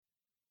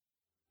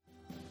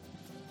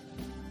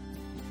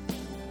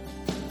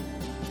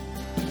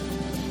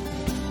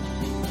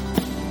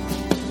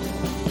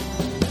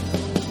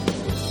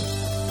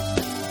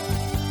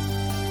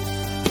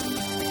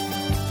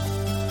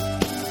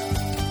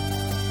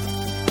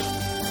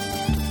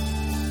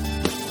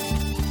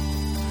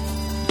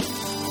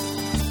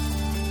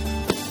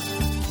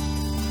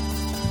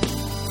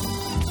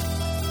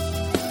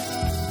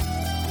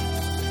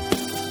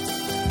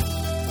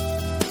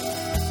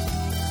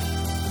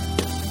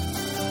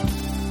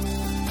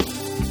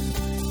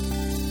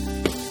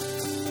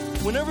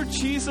Whenever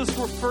Jesus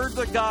referred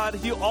to God,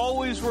 he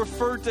always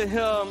referred to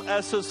him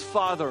as his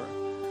Father.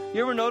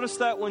 You ever notice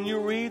that when you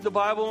read the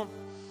Bible?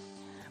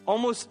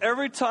 Almost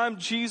every time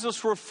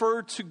Jesus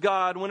referred to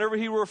God, whenever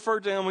he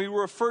referred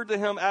to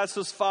him as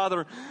his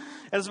Father.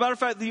 As a matter of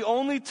fact, the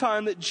only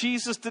time that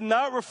Jesus did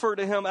not refer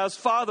to him as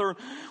Father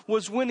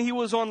was when he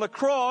was on the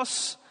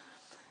cross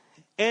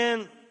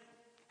and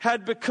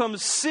had become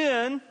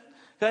sin,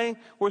 okay,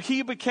 where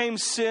he became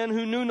sin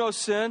who knew no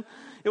sin.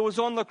 It was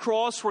on the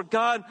cross where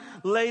God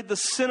laid the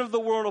sin of the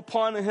world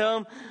upon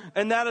him.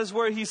 And that is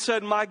where he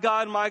said, my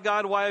God,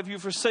 why have you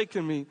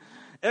forsaken me?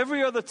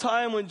 Every other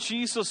time when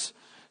Jesus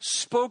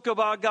spoke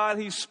about God,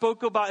 he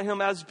spoke about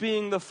him as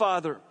being the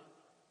Father.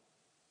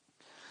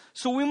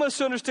 So we must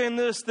understand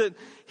this, that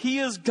he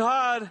is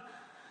God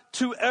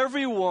to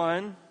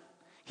everyone.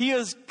 He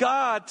is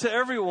God to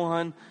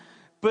everyone,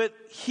 but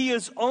he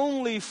is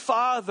only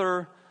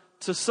Father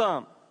to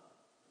some.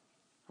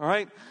 All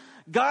right?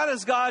 God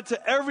is God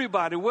to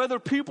everybody, whether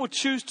people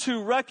choose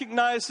to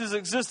recognize his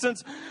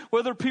existence,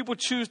 whether people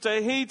choose to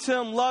hate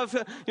him, love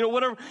him,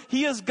 whatever.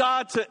 He is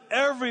God to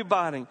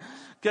everybody,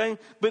 okay?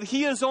 But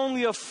he is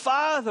only a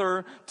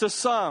father to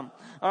some,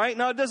 all right?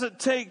 Now, it doesn't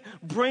take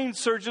brain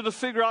surgery to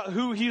figure out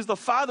who he's the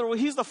father. Well,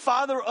 he's the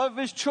father of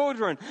his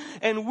children.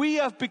 And we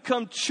have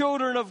become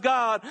children of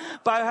God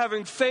by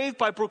having faith,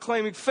 by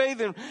proclaiming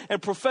faith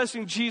and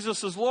professing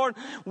Jesus as Lord.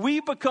 We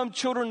become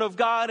children of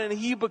God, and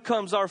he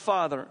becomes our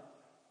Father.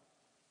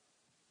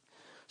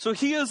 So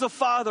he is a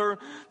father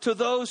to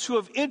those who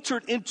have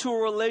entered into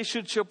a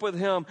relationship with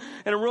him.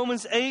 And in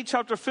Romans 8,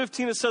 chapter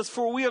 15, it says,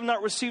 for we have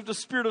not received a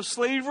spirit of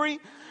slavery,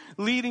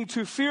 leading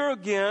to fear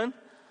again,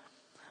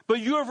 but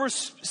you have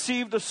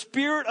received a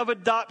spirit of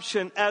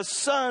adoption as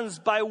sons,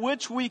 by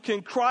which we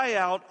can cry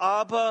out,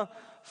 Abba,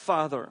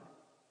 Father.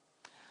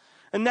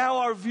 And now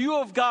our view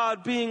of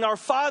God being our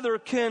Father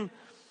can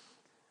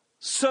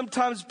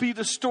sometimes be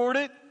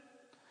distorted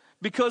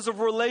because of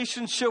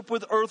relationship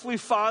with earthly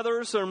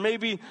fathers, or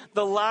maybe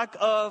the lack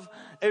of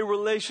a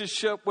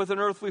relationship with an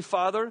earthly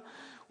father.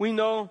 We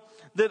know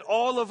that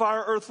all of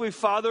our earthly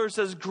fathers,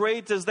 as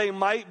great as they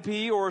might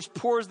be, or as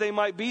poor as they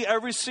might be,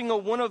 every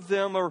single one of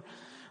them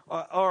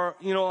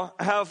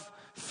have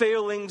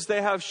failings,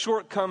 they have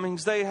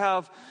shortcomings,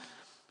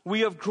 we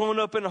have grown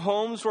up in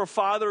homes where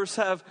fathers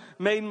have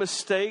made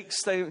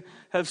mistakes. They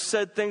have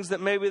said things that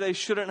maybe they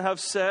shouldn't have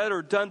said,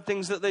 or done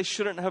things that they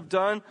shouldn't have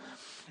done.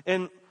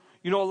 And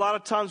a lot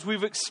of times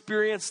we've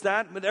experienced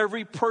that, but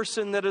every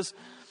person that is,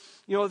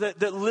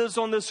 that lives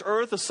on this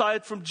earth,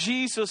 aside from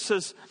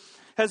Jesus,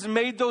 has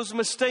made those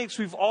mistakes.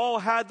 We've all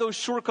had those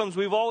shortcomings.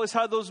 We've always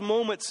had those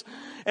moments,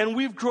 and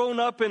we've grown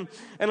up. And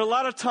a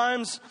lot of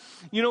times,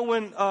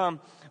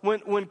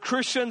 when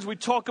Christians, we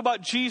talk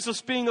about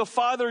Jesus being a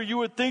father, you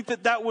would think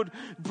that would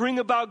bring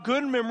about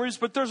good memories.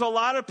 But there's a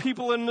lot of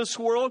people in this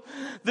world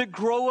that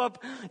grow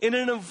up in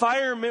an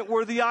environment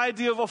where the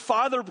idea of a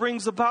father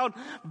brings about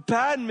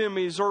bad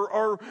memories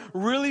or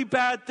really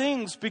bad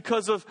things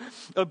because of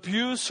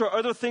abuse or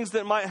other things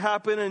that might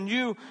happen. And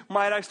you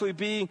might actually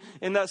be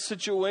in that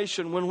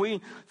situation. When we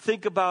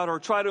think about or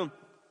try to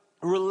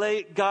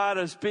relate God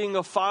as being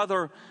a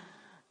father,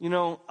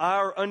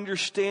 our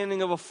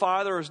understanding of a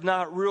father is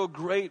not real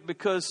great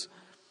because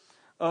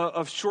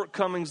of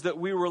shortcomings that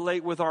we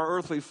relate with our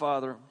earthly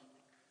father.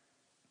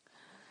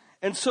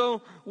 And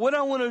so what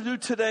I want to do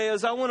today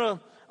is I want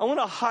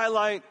to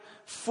highlight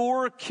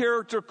 4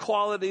 character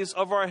qualities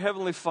of our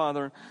Heavenly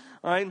Father.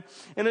 All right?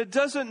 And it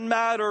doesn't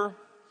matter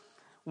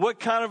what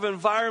kind of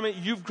environment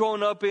you've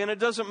grown up in. It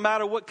doesn't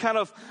matter what kind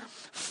of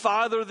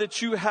father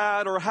that you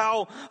had or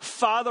how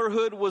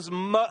fatherhood was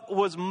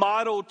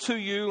modeled to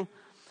you.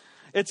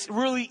 It's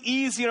really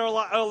easy in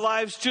our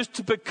lives just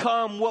to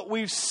become what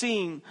we've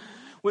seen.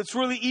 It's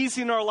really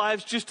easy in our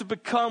lives just to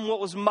become what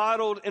was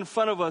modeled in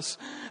front of us.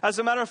 As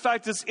a matter of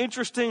fact, it's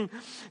interesting.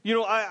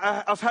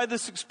 I've had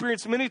this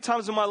experience many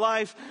times in my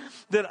life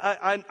that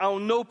I'll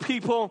know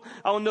people,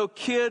 I'll know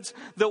kids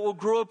that will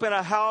grow up in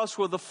a house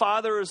where the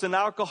father is an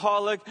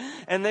alcoholic,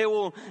 and they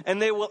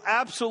will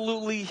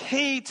absolutely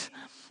hate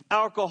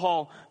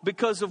alcohol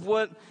because of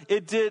what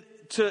it did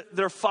to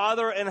their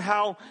father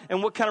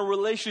and what kind of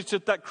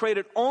relationship that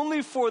created,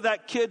 only for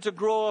that kid to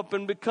grow up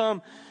and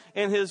become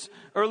in his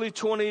early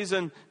 20s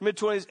and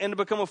mid-20s and to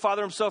become a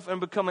father himself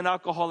and become an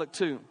alcoholic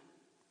too.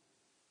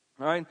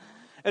 All right?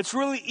 It's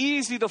really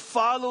easy to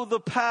follow the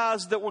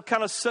paths that were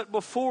kind of set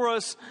before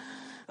us,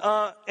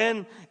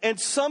 and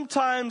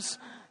sometimes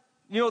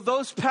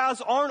those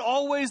paths aren't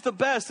always the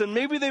best, and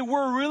maybe they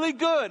were really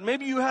good.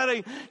 Maybe you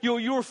had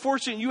you were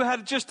fortunate. You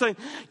had just an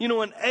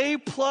A+,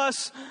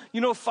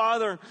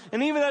 father.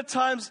 And even at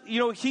times,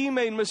 he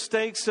made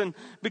mistakes, and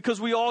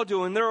because we all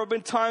do. And there have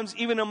been times,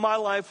 even in my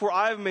life, where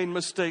I've made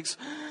mistakes.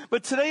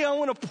 But today I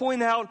want to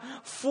point out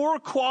 4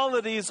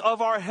 qualities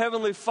of our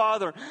Heavenly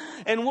Father.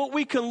 And what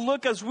we can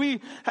look as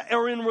we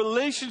are in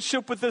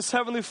relationship with this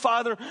Heavenly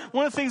Father,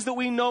 one of the things that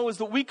we know is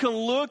that we can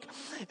look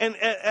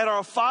at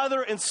our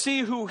Father and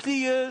see who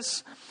He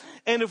is.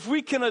 And if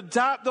we can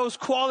adopt those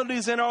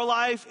qualities in our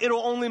life,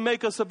 it'll only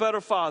make us a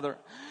better father.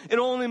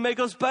 It'll only make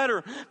us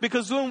better.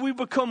 Because when we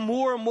become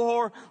more and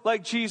more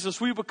like Jesus,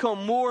 we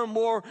become more and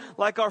more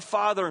like our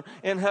Father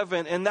in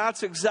heaven. And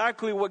that's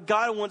exactly what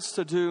God wants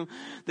to do.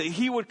 That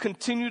He would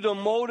continue to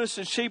mold us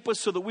and shape us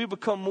so that we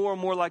become more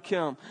and more like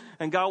Him.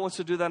 And God wants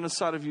to do that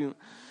inside of you.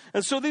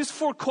 And so these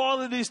 4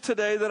 qualities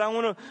today that I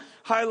want to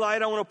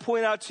highlight, I want to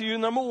point out to you.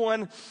 Number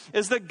 1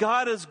 is that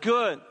God is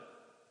good.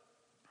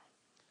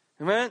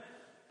 Amen?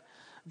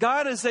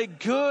 God is a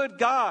good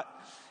God.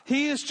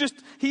 He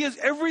is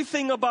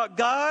everything about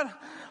God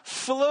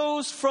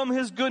flows from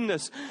His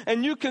goodness.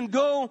 And you can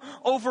go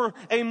over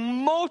a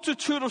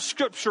multitude of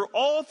scripture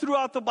all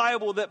throughout the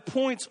Bible that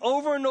points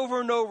over and over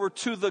and over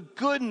to the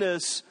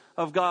goodness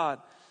of God.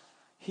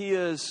 He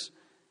is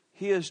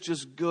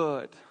just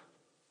good.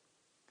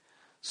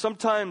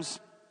 Sometimes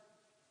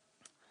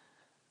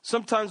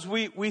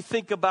we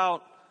think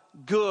about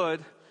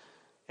good,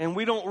 and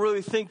we don't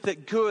really think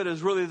that good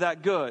is really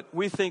that good.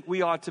 We think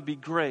we ought to be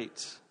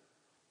great.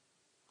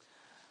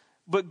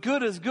 But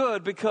good is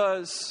good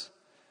because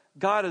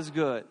God is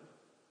good.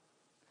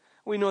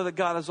 We know that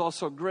God is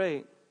also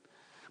great.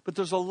 But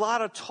there's a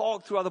lot of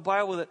talk throughout the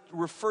Bible that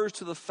refers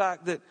to the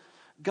fact that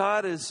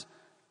God is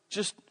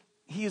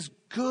He is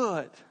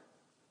good.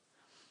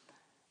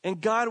 And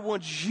God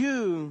wants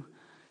you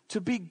to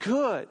be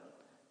good.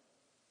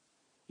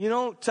 You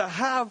know, to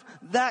have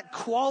that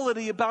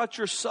quality about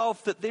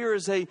yourself, that there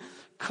is a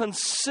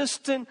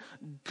consistent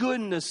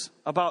goodness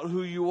about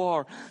who you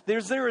are. There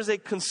is a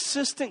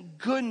consistent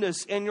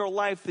goodness in your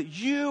life, that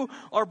you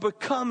are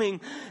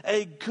becoming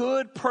a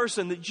good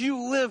person, that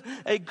you live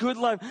a good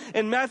life.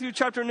 In Matthew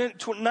chapter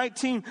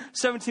 19,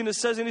 17, it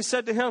says, and He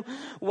said to him,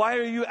 why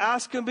are you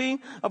asking me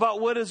about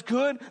what is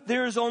good?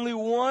 There is only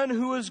one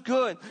who is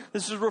good.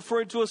 This is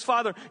referring to His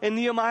Father. In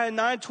Nehemiah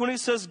 9:20, it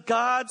says,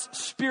 God's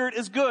Spirit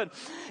is good.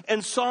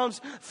 In Psalms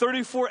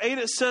 34:8,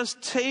 it says,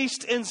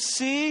 taste and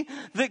see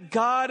that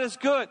God is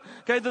good.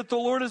 Okay, that the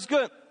Lord is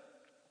good.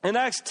 In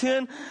Acts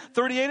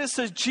 10:38, it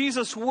says,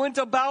 Jesus went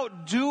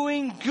about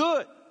doing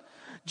good.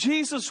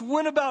 Jesus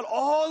went about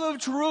all of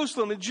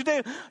Jerusalem and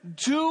Judea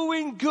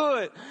doing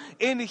good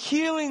and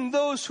healing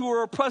those who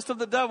were oppressed of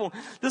the devil.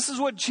 This is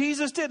what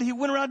Jesus did. He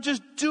went around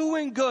just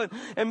doing good.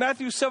 In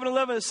Matthew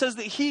 7:11, it says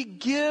that He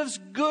gives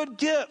good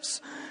gifts.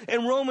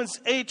 In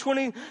Romans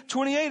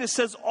 8:28, it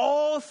says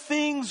all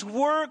things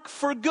work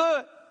for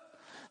good.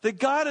 That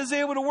God is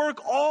able to work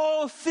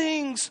all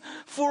things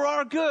for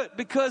our good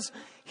because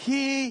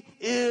He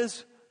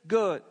is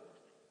good.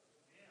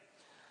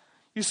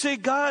 You see,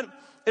 God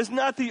is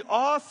not the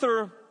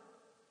author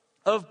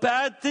of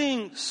bad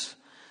things,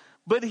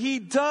 but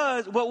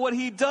what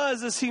He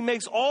does is He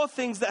makes all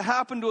things that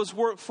happen to us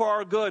work for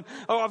our good.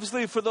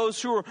 Obviously, for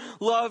those who are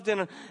loved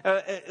and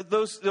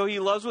He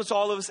loves us,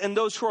 all of us, and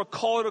those who are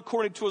called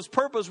according to His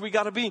purpose, we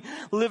got to be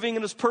living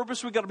in His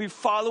purpose. We got to be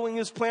following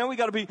His plan. We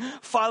got to be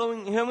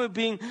following Him and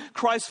being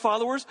Christ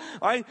followers.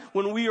 All right?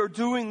 When we are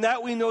doing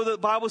that, we know that the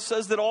Bible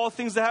says that all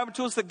things that happen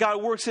to us, that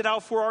God works it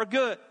out for our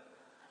good.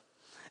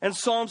 In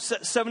Psalm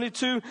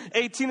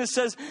 72:18, it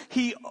says,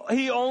 He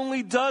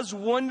only does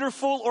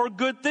wonderful or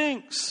good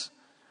things.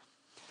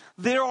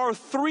 There are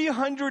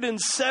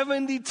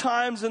 370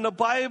 times in the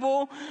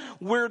Bible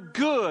where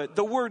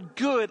the word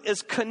good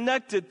is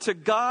connected to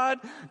God,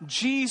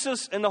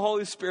 Jesus, and the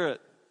Holy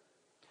Spirit.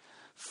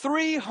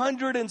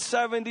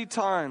 370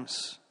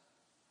 times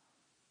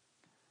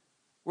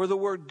where the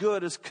word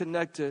good is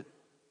connected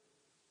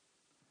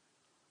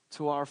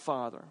to our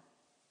Father.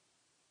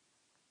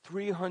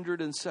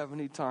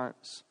 370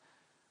 times.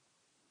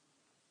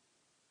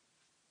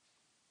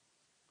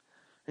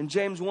 In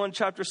James 1,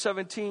 chapter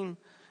 17,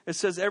 it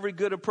says, every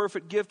good and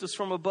perfect gift is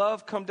from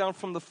above, come down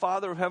from the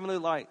Father of heavenly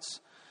lights,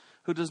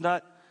 who does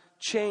not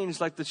change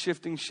like the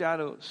shifting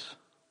shadows.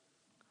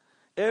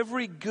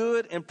 Every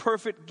good and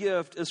perfect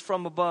gift is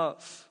from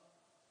above.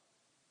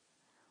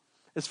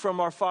 It's from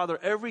our Father.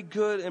 Every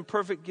good and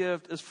perfect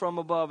gift is from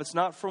above. It's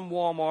not from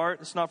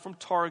Walmart. It's not from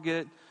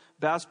Target,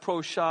 Bass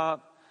Pro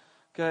Shop,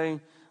 okay,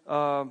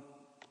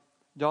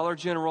 Dollar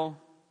General.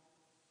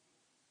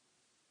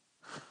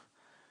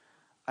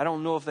 I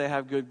don't know if they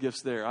have good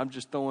gifts there. I'm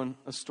just throwing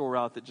a store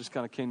out that just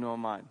kind of came to my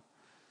mind.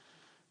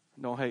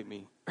 Don't hate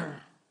me.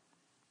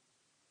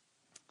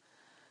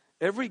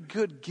 Every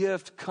good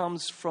gift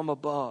comes from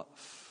above.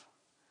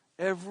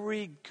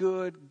 Every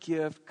good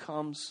gift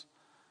comes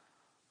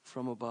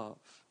from above.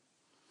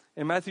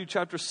 In Matthew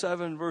chapter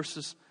 7,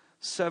 verses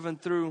 7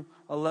 through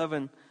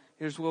 11,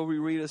 here's what we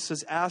read. It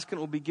says, ask and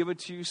it will be given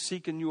to you.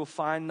 Seek and you will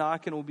find.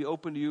 Knock and it will be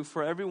opened to you.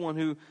 For everyone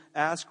who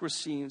asks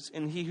receives,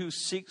 and he who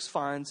seeks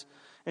finds.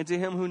 And to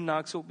him who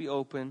knocks it will be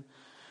open.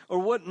 Or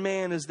what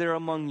man is there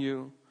among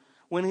you,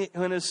 when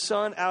his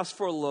son asks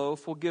for a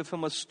loaf, will give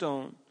him a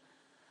stone?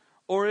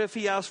 Or if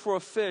he asks for a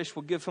fish,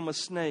 will give him a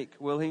snake,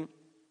 will he?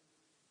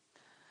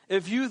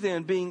 If you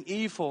then, being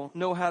evil,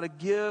 know how to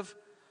give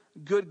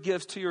good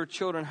gifts to your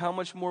children, how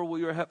much more will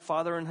your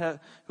Father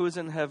who is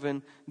in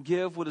heaven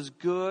give what is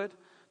good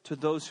to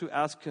those who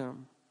ask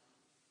him?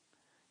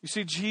 You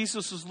see,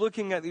 Jesus is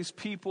looking at these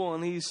people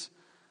and he's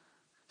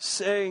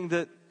saying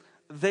that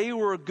they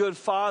were good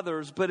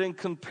fathers, but in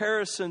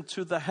comparison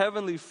to the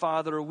Heavenly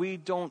Father, we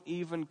don't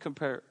even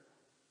compare.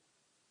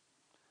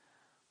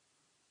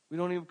 We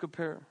don't even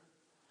compare.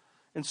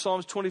 In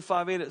Psalms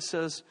 25:8 it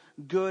says,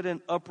 good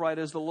and upright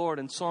is the Lord.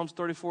 In Psalms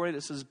 34:8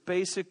 it says,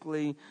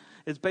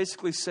 it's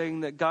basically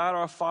saying that God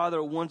our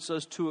Father wants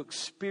us to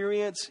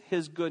experience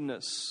His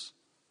goodness.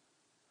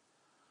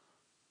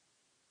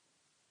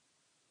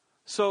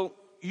 So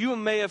you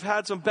may have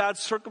had some bad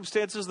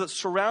circumstances that's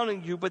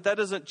surrounding you, but that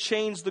doesn't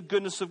change the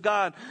goodness of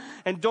God.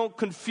 And don't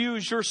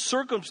confuse your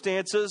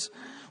circumstances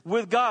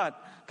with God.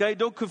 Okay,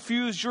 don't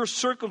confuse your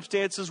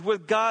circumstances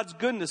with God's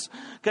goodness.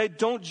 Okay,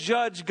 don't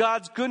judge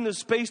God's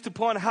goodness based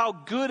upon how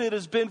good it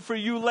has been for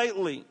you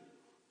lately.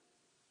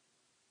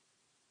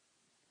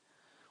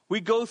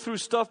 We go through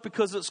stuff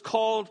because it's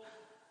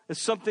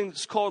something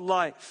that's called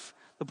life.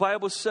 The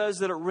Bible says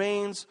that it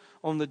rains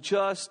on the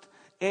just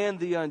and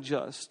the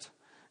unjust.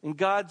 And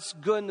God's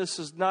goodness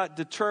is not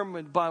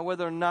determined by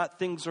whether or not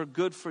things are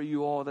good for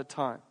you all the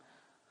time.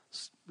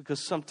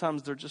 Because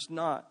sometimes they're just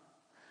not.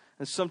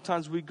 And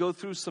sometimes we go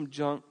through some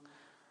junk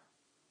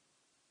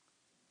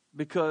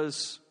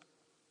because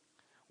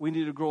we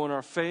need to grow in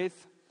our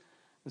faith.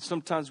 And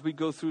sometimes we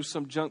go through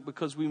some junk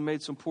because we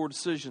made some poor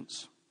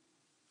decisions.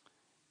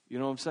 You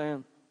know what I'm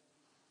saying?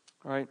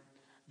 All right?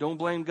 Don't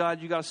blame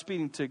God you got a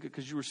speeding ticket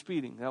because you were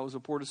speeding. That was a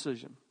poor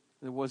decision.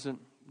 It wasn't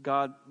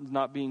God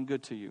not being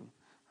good to you.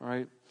 All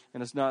right?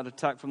 And it's not an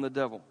attack from the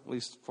devil, at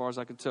least as far as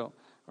I can tell.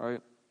 All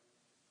right?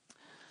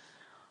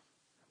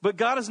 But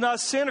God is not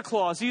Santa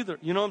Claus either.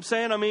 You know what I'm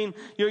saying? I mean,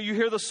 you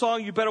hear the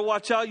song, you better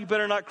watch out, you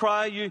better not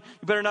cry, you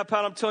better not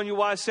pout. I'm telling you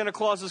why. Santa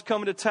Claus is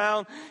coming to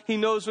town. He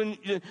knows when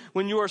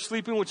you are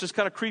sleeping, which is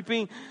kind of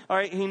creepy. All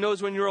right? He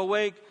knows when you're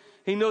awake.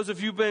 He knows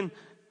if you've been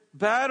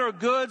bad or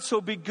good,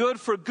 so be good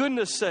for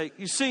goodness sake.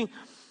 You see,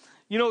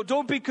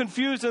 don't be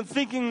confused in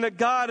thinking that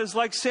God is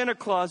like Santa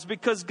Claus,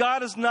 because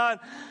God is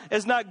not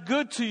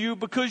good to you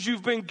because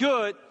you've been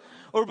good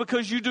or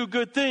because you do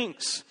good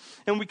things.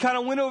 And we kind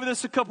of went over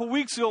this a couple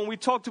weeks ago, and we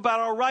talked about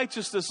our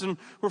righteousness and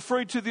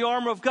referring to the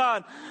armor of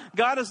God.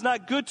 God is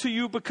not good to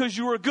you because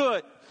you are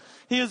good.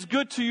 He is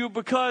good to you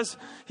because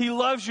He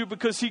loves you,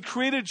 because He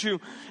created you.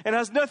 And it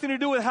has nothing to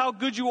do with how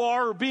good you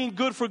are or being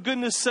good for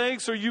goodness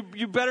sakes, or you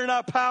better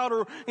not pout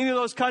or any of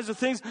those kinds of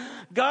things.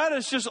 God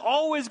is just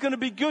always going to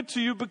be good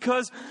to you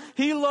because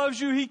He loves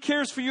you, He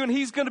cares for you, and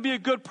He's going to be a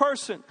good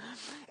person.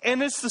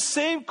 And it's the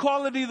same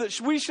quality that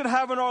we should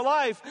have in our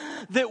life,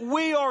 that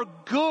we are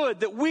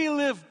good, that we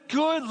live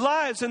good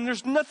lives. And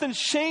there's nothing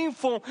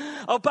shameful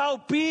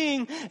about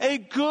being a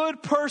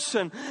good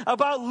person,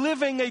 about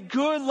living a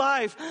good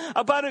life,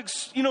 about,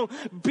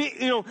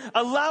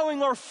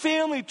 allowing our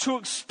family to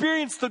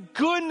experience the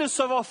goodness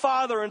of our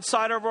Father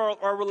inside of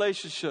our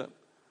relationship.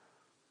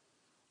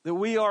 That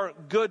we are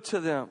good to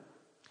them.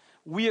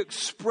 We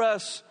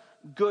express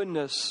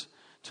goodness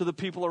to the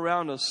people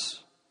around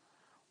us.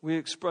 We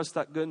express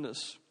that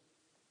goodness.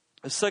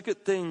 The second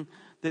thing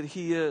that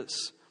He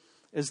is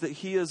that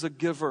He is a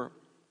giver.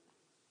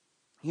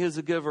 He is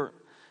a giver.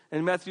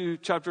 In Matthew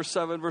chapter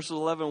 7, verses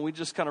 11, we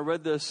just kind of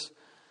read this,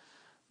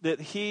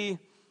 that He,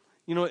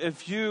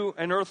 if you,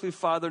 an earthly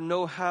father,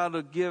 know how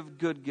to give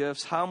good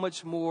gifts, how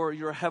much more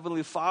your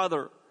heavenly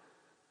Father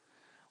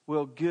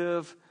will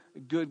give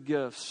good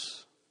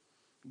gifts.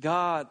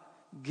 God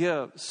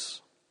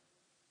gives.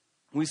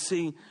 We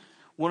see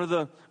one of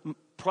the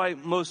probably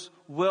most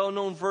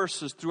well-known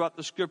verses throughout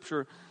the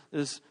Scripture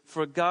is,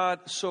 for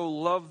God so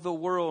loved the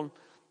world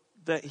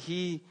that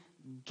He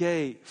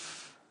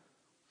gave.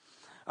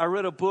 I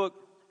read a book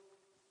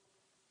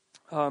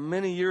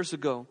many years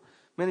ago,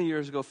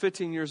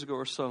 15 years ago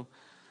or so,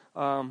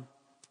 and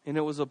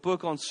it was a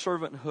book on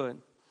servanthood.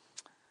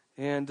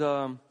 And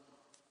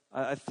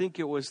I think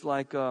it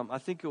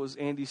was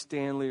Andy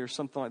Stanley or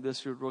something like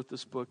this who wrote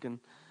this book. And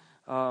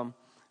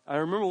I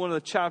remember one of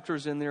the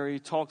chapters in there, he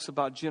talks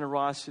about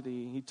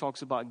generosity. He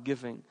talks about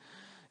giving.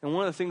 And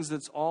one of the things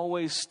that's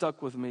always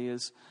stuck with me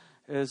is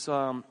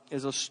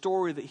a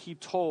story that he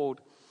told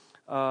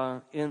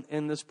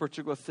in this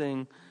particular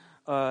thing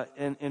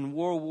in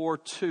World War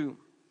II.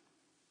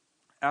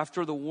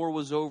 After the war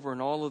was over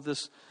and all of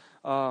this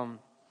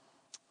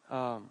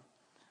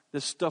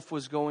this stuff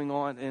was going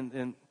on,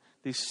 and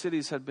these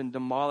cities had been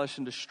demolished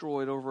and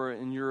destroyed over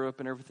in Europe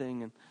and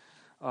everything, and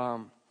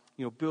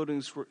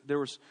buildings were, there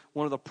was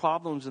one of the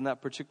problems in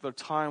that particular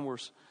time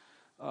was,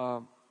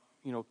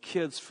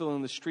 kids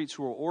filling the streets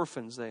who were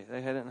orphans. They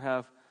didn't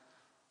have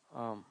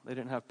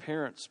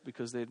parents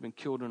because they had been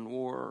killed in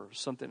war or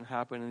something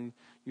happened, and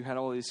you had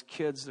all these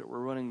kids that were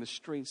running the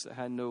streets that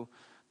had no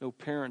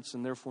parents,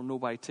 and therefore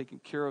nobody taking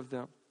care of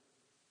them.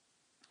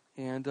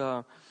 And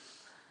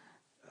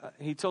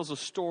he tells a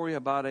story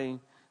about a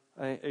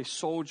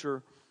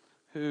soldier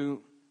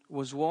who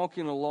was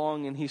walking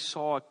along, and he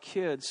saw a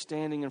kid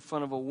standing in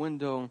front of a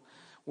window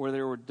where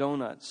there were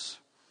donuts.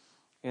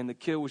 And the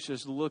kid was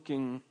just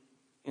looking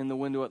in the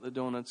window at the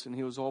donuts, and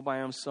he was all by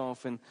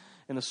himself. And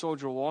the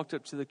soldier walked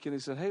up to the kid and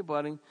he said, "Hey,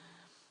 buddy,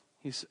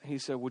 he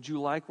said, would you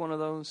like one of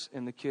those?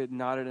 And the kid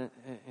nodded,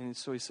 and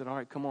so he said, all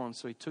right, come on.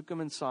 So he took him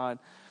inside,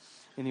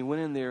 and he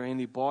went in there, and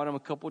he bought him a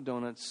couple of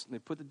donuts. They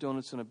put the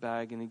donuts in a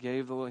bag, and he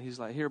gave he's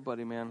like, here,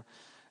 buddy, man,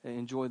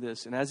 enjoy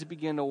this. And as he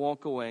began to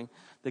walk away,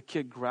 the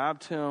kid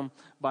grabbed him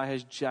by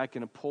his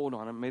jacket and pulled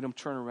on him, made him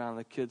turn around.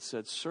 The kid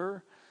said,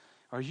 sir,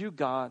 are you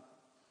God?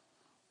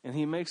 And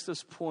he makes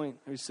this point.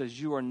 He says,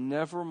 you are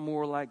never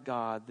more like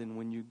God than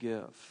when you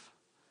give.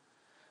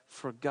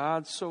 For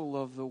God so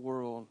loved the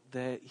world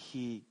that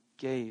he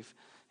gave.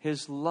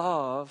 His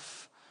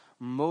love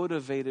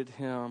motivated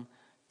him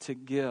to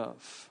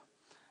give.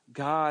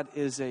 God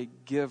is a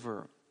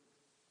giver.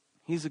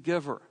 He's a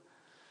giver.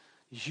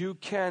 You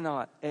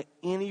cannot at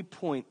any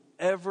point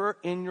ever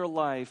in your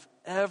life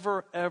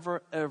ever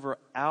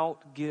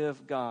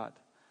outgive God.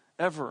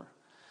 Ever.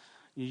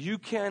 You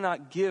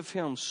cannot give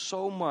him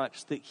so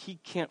much that he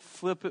can't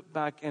flip it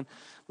back. And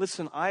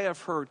listen, I have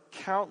heard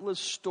countless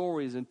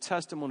stories and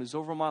testimonies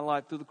over my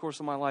life, through the course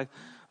of my life,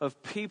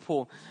 of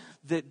people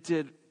that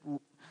did,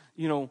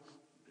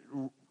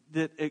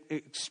 that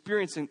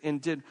experienced and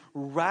did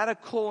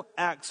radical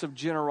acts of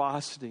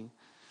generosity,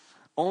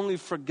 only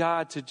for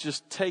God to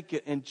just take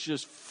it and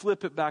just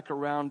flip it back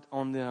around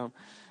on them.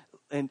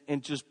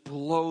 And just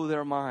blow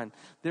their mind.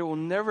 There will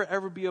never,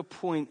 ever be a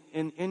point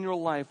in your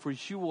life where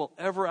you will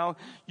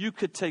you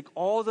could take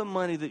all the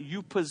money that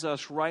you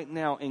possess right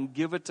now and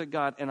give it to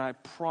God, and I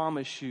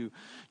promise you,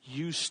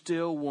 you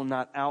still will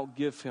not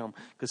outgive him,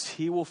 because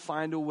he will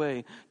find a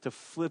way to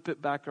flip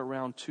it back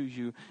around to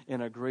you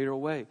in a greater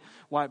way.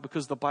 Why?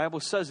 Because the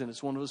Bible says it.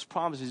 It's one of his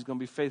promises. He's going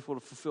to be faithful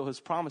to fulfill his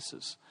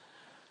promises.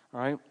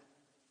 All right?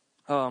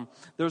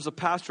 There's a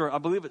pastor, I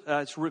believe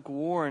it's Rick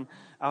Warren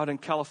out in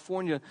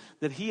California,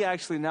 that he's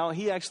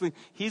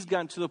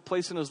gotten to the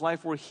place in his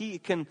life where he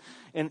can,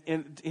 and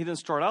he didn't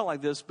start out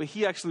like this, but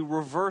he actually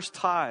reverse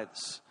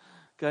tithes.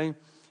 Okay?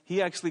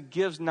 He actually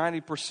gives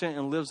 90%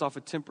 and lives off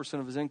of 10%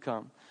 of his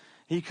income.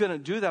 He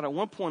couldn't do that at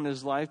one point in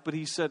his life, but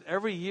he said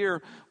every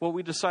year what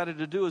we decided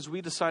to do is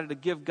we decided to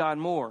give God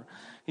more.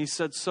 He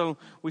said, so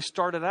we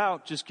started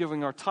out just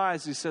giving our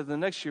tithes. He said the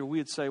next year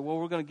we'd say, well,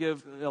 we're going to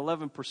give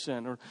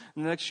 11%. Or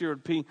the next year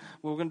it'd be,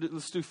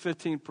 let's do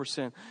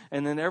 15%.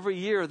 And then every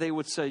year they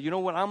would say, you know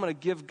what, I'm going to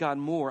give God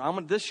more.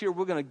 This year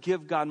we're going to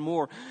give God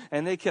more.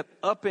 And they kept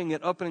upping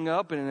it.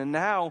 And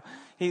now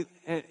he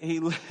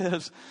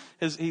lives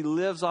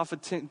off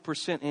of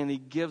 10% and he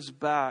gives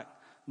back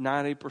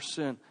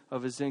 90%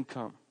 of his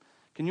income.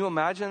 Can you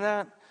imagine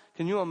that?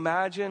 Can you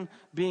imagine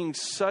being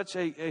such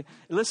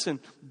listen,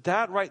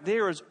 that right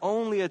there is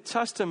only a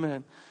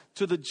testament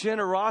to the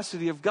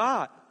generosity of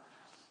God.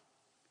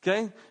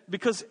 Okay?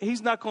 Because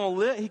he's not going to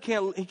live,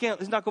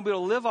 he's not going to be able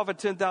to live off of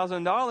 $10,000.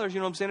 You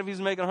know what I'm saying? If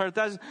he's making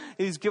 $100,000,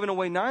 he's giving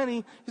away 90,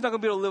 he's not going to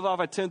be able to live off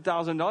of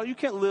 $10,000. You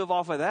can't live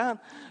off of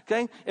that.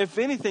 Okay? If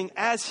anything,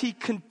 as he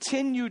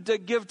continued to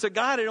give to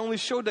God, it only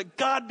showed that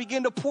God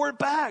began to pour it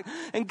back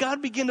and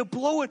God began to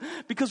blow it.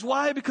 Because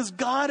why? Because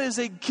God is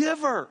a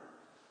giver.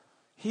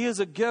 He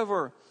is a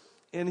giver,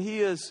 and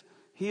he is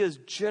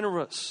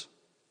generous.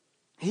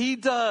 He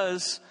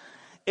does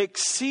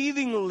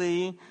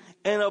exceedingly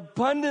and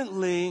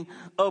abundantly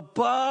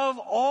above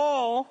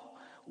all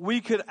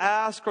we could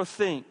ask or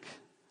think,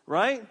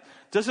 right?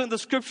 Doesn't the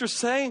scripture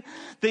say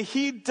that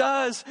he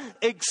does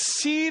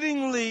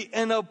exceedingly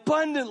and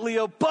abundantly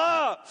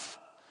above?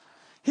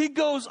 He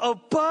goes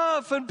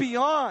above and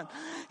beyond.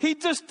 He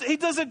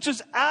doesn't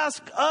just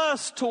ask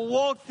us to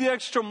walk the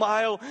extra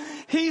mile.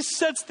 He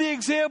sets the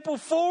example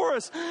for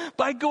us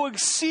by going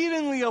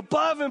exceedingly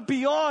above and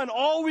beyond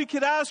all we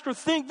could ask or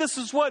think. This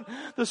is what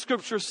the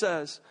scripture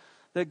says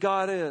that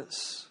God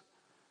is.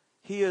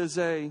 He is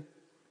a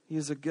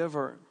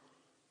giver.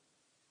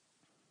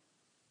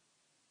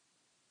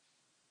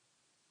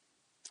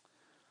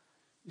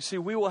 You see,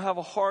 we will have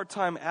a hard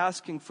time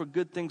asking for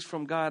good things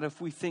from God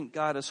if we think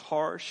God is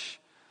harsh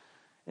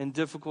and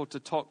difficult to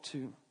talk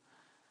to.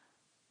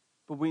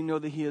 But we know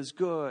that he is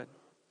good,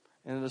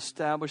 and it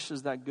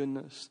establishes that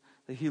goodness,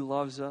 that he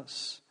loves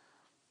us.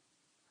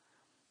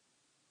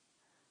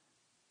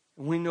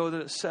 And we know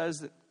that it says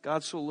that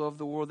God so loved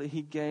the world that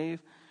he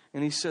gave,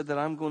 and he said that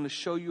I'm going to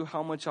show you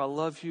how much I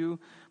love you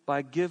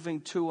by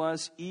giving to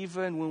us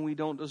even when we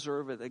don't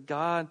deserve it. That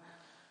God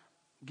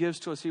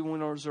gives to us even when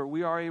we don't deserve it.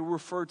 We already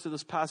referred to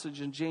this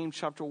passage in James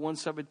chapter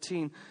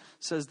 1:17,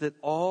 says that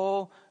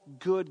all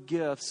good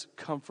gifts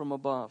come from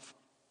above.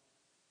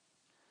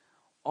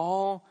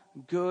 All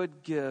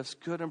good gifts,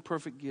 good and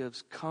perfect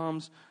gifts,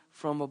 comes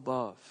from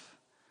above.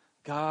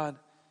 God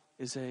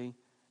is a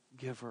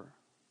giver.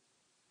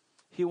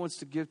 He wants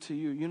to give to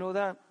you. You know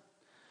that?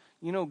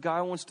 You know,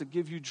 God wants to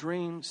give you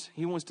dreams.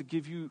 He wants to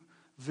give you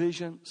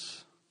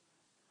visions.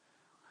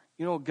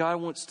 You know,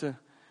 God wants to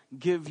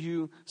give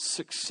you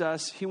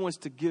success. He wants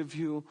to give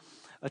you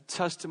a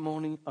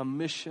testimony, a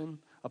mission,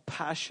 a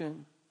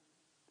passion.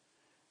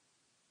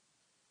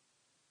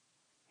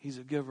 He's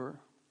a giver.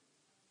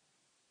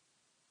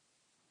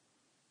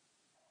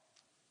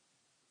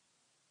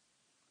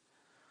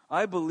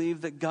 I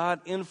believe that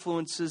God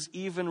influences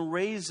even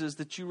raises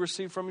that you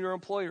receive from your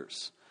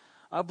employers.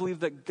 I believe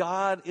that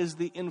God is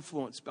the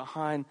influence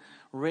behind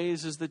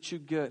raises that you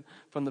get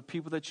from the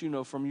people that you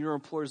know, from your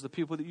employers, the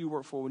people that you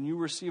work for. When you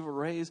receive a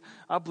raise,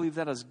 I believe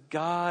that is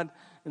God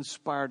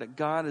inspired, that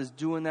God is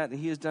doing that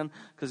He has done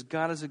because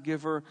God is a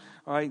giver,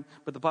 all right?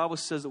 But the Bible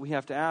says that we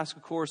have to ask,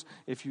 of course.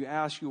 If you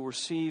ask, you'll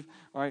receive,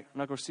 all right? I'm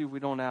not going to receive if we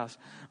don't ask,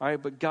 all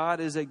right? But God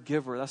is a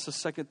giver. That's the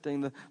second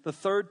thing. The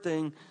third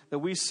thing that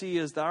we see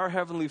is that our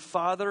Heavenly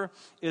Father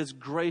is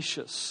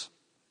gracious.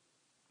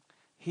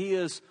 He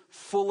is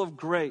full of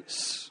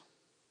grace,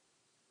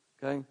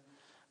 okay?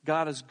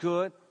 God is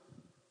good.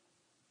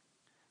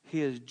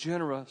 He is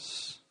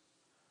generous.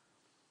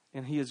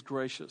 And He is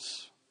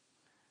gracious.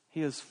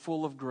 He is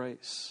full of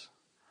grace.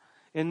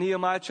 In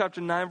Nehemiah chapter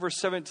 9, verse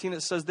 17,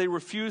 it says, they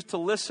refused to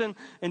listen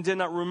and did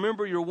not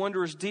remember your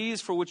wondrous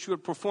deeds for which you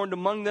had performed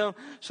among them.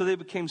 So they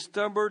became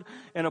stubborn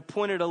and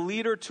appointed a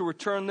leader to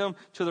return them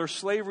to their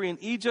slavery in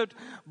Egypt.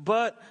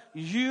 But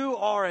you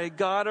are a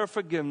God of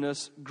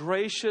forgiveness,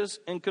 gracious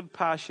and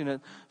compassionate,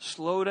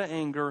 slow to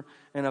anger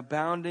and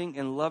abounding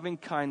in loving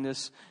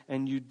kindness,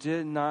 and you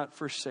did not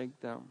forsake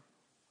them.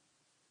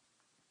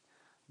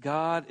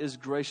 God is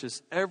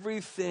gracious.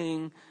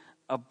 Everything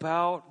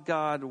about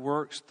God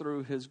works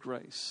through His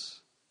grace.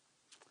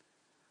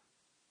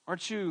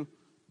 Aren't you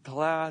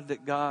glad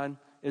that God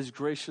is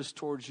gracious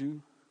towards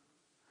you?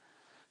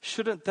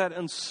 Shouldn't that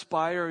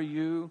inspire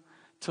you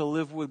to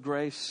live with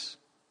grace?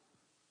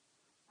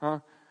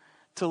 To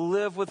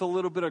live with a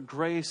little bit of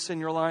grace in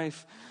your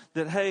life.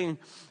 That, hey,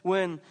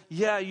 when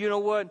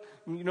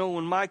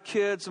my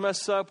kids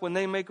mess up, when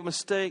they make a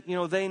mistake,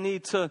 they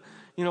need to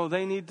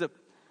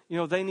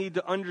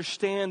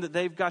understand that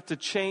they've got to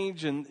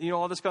change and,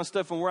 all this kind of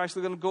stuff. And we're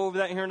actually going to go over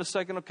that here in a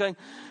second, okay?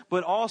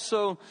 But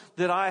also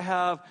that I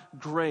have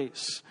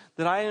grace.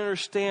 That I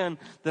understand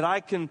that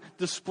I can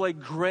display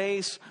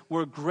grace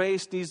where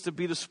grace needs to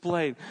be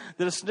displayed.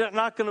 That it's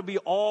not going to be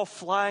all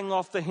flying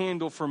off the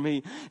handle for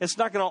me. It's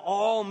not going to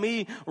all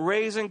me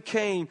raising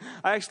Cain.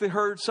 I actually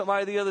heard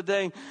somebody the other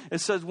day.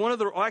 It says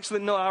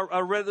I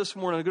read it this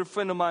morning. A good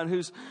friend of mine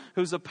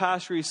who's a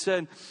pastor, he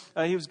said,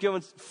 he was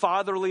giving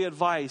fatherly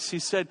advice. He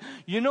said,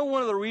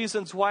 one of the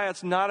reasons why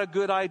it's not a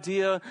good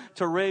idea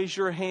to raise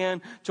your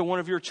hand to one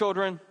of your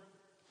children?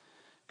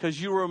 Because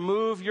you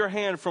remove your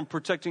hand from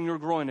protecting your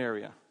groin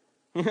area.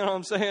 You know what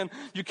I'm saying?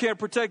 You can't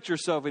protect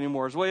yourself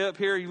anymore. It's way up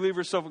here. You leave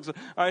yourself. All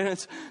right,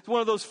 it's one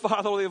of those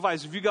fatherly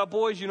advice. If you got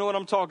boys, you know what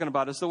I'm talking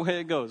about. It's the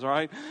way it goes. All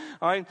right.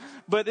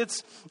 But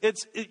it's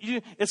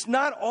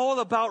not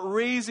all about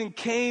raising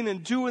Cain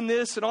and doing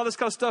this and all this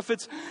kind of stuff.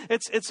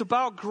 It's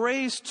about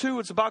grace too.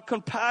 It's about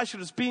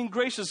compassion. It's being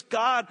gracious.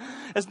 God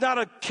is not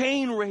a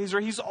Cain raiser.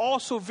 He's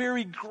also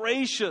very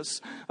gracious.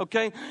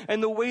 Okay,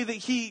 and the way that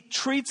He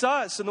treats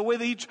us and the way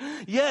that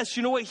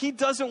He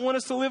doesn't want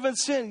us to live in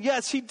sin.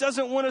 Yes, He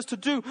doesn't want us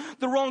to do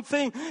the wrong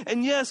thing.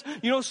 And yes,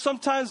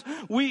 sometimes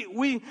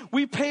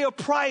we pay a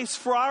price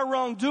for our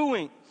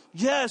wrongdoing.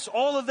 Yes,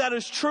 all of that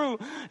is true.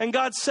 And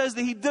God says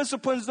that He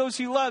disciplines those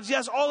He loves.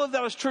 Yes, all of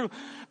that is true.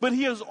 But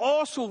He is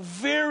also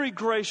very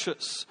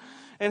gracious.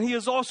 And He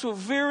is also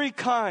very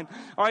kind.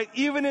 All right,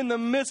 even in the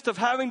midst of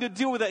having to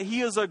deal with that,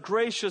 He is a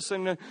gracious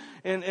and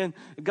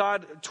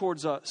God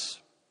towards us.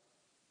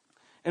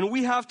 And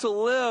we have to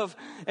live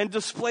and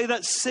display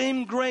that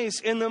same grace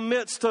in the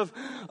midst of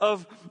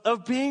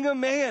being a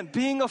man,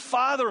 being a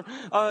father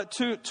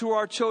to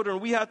our children.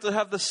 We have to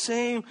have the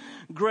same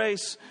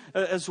grace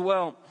as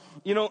well.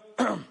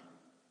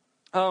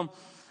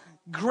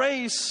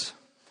 Grace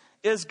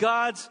is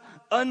God's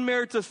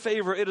unmerited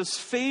favor. It is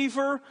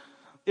favor.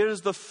 It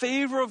is the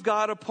favor of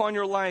God upon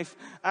your life.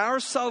 Our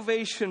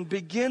salvation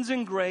begins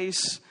in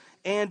grace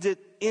and it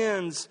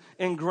ends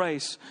in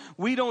grace.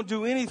 We don't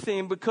do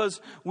anything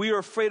because we are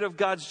afraid of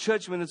God's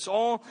judgment. It's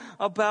all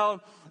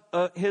about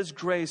His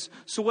grace.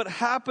 So what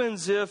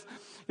happens if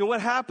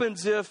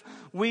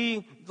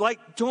we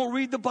don't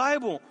read the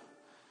Bible?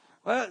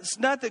 Well, it's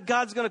not that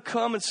God's going to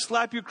come and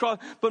slap you across,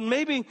 but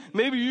maybe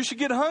you should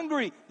get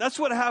hungry. That's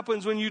what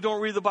happens when you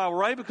don't read the Bible,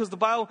 right? Because the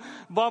Bible,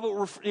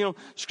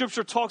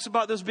 Scripture talks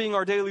about this being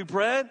our daily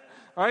bread.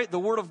 All right, the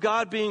Word of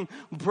God being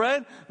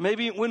bread.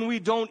 Maybe when we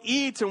don't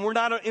eat and we're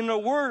not in the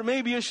Word,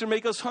 maybe it should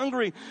make us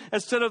hungry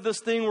instead of this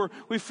thing where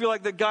we feel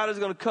like that God is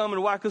going to come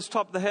and whack us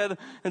top of the head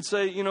and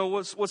say,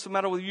 what's the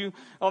matter with you?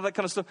 All that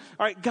kind of stuff.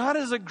 All right, God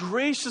is a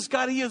gracious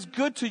God. He is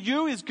good to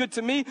you. He's good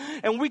to me.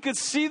 And we could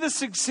see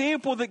this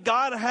example that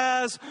God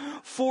has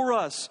for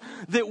us,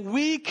 that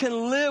we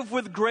can live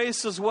with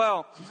grace as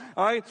well.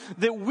 All right,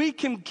 that we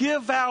can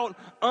give out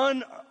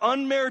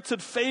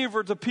unmerited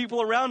favor to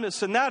people around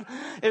us. And that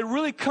it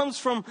really comes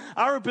from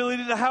our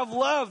ability to have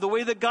love, the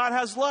way that God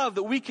has love,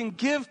 that we can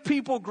give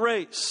people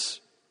grace.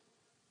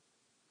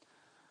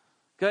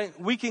 Okay?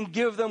 We can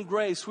give them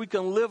grace. We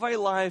can live a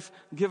life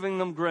giving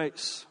them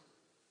grace.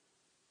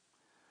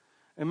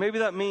 And maybe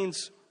that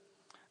means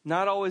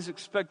not always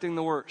expecting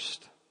the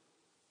worst.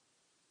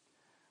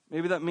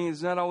 Maybe that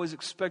means not always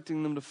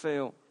expecting them to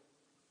fail.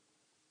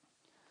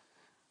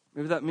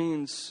 Maybe that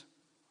means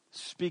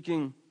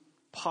speaking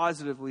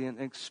positively and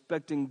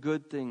expecting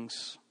good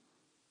things.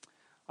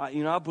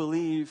 I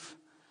believe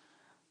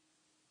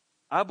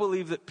I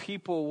believe that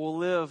people will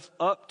live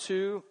up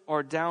to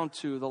or down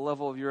to the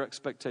level of your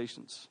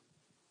expectations.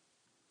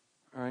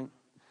 All right?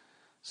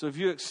 So if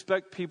you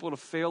expect people to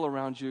fail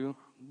around you,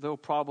 they'll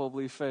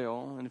probably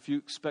fail. And if you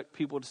expect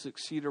people to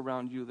succeed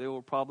around you, they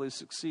will probably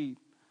succeed.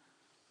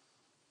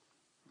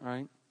 All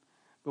right?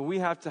 But we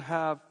have to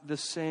have the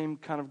same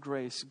kind of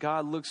grace.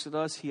 God looks at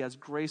us. He has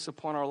grace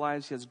upon our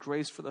lives. He has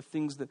grace for the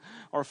things that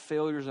are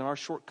failures and our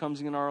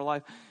shortcomings in our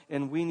life.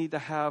 And we need to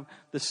have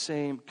the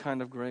same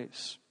kind of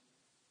grace.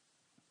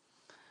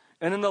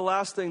 And then the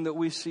last thing that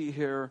we see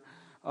here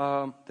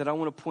that I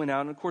want to point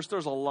out, and of course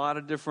there's a lot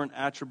of different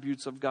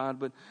attributes of God,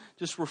 but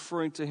just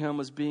referring to Him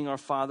as being our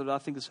Father that I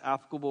think is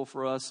applicable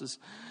for us is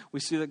we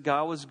see that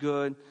God was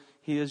good.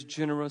 He is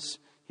generous.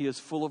 He is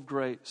full of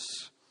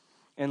grace.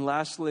 And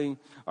lastly,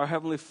 our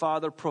Heavenly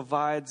Father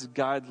provides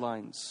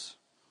guidelines.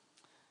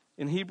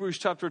 In Hebrews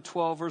chapter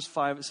 12, verse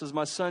 5, it says,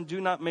 "My son, do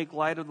not make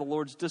light of the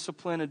Lord's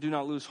discipline and do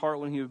not lose heart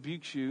when He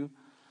rebukes you.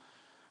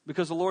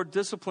 Because the Lord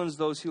disciplines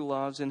those He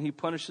loves and He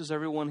punishes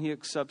everyone He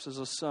accepts as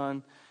a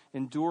son.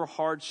 Endure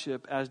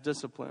hardship as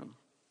discipline."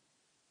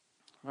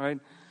 All right?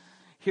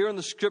 Here in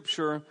the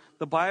scripture,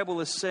 the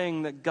Bible is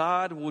saying that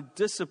God will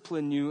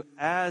discipline you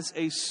as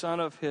a son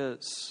of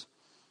His.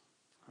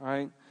 All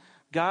right?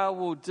 God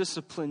will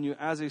discipline you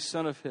as a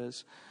son of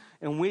His.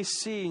 And we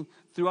see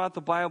throughout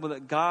the Bible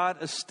that God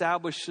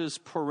establishes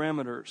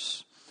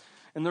perimeters.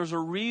 And there's a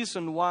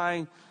reason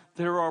why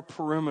there are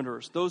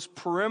perimeters. Those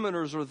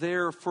perimeters are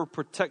there for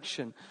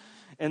protection.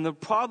 And the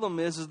problem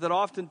is that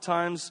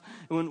oftentimes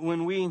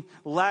when we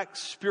lack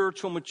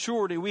spiritual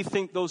maturity, we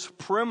think those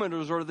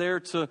perimeters are there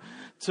to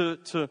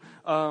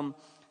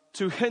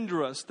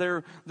hinder us.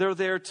 They're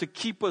there to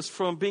keep us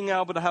from being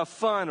able to have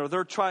fun, or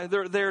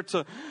they're there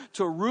to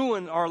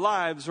ruin our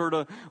lives,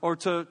 or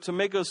to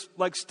make us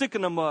like stick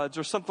in the muds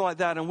or something like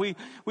that. And we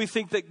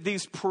think that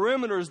these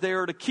perimeters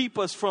there are to keep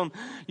us from,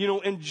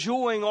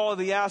 enjoying all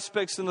the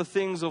aspects and the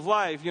things of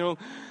life,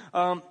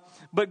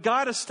 But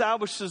God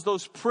establishes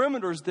those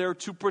perimeters there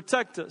to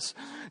protect us.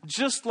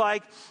 Just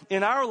like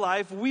in our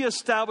life, we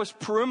establish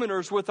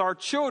perimeters with our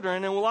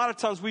children, and a lot of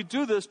times we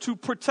do this to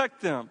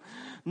protect them.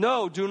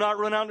 No, do not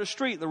run out in the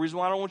street. The reason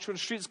why I don't want you in the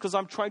street is because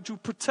I'm trying to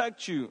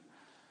protect you.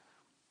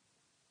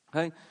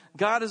 Okay?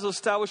 God has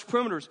established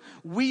perimeters.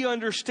 We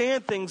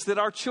understand things that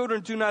our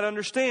children do not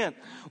understand.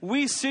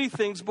 We see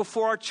things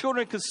before our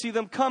children can see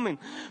them coming.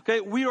 Okay,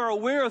 we are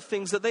aware of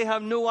things that they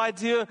have no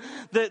idea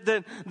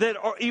that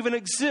even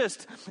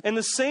exist. In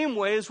the same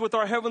way as with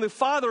our Heavenly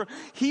Father,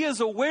 He is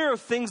aware of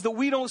things that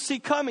we don't see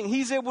coming.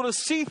 He's able to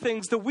see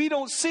things that we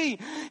don't see.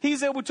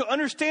 He's able to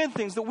understand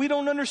things that we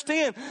don't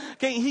understand.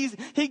 Okay,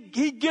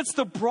 He gets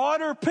the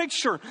broader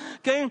picture.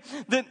 Okay,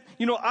 that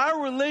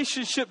our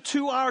relationship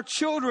to our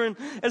children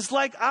is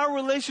like our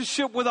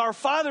relationship with our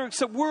Father,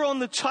 except we're on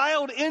the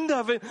child end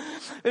of it.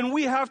 And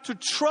we have to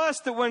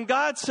trust that when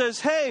God says,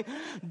 hey,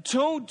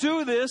 don't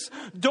do this,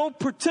 don't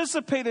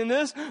participate in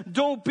this,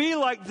 don't be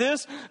like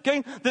this,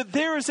 okay, that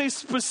there is a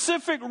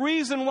specific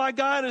reason why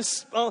God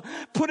is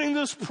putting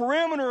this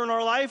parameter in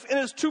our life, and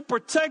it's to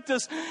protect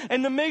us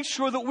and to make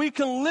sure that we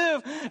can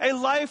live a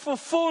life of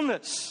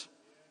fullness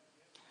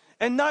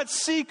and not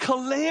see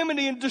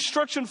calamity and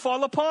destruction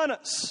fall upon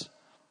us.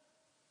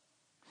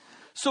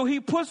 So He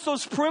puts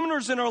those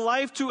perimeters in our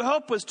life to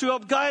help us, to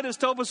help guide us,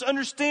 to help us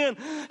understand,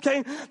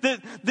 okay,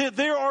 that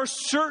there are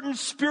certain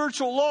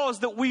spiritual laws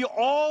that we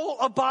all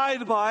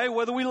abide by,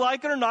 whether we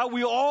like it or not.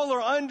 We all are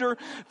under,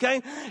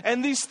 okay?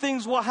 And these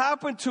things will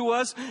happen to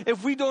us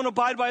if we don't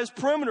abide by His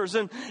perimeters.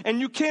 And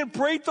you can't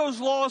break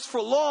those laws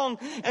for long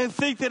and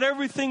think that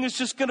everything is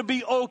just going to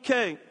be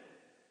okay.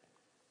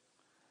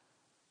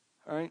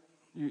 All right?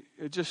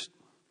 It's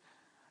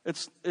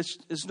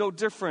no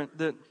different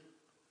that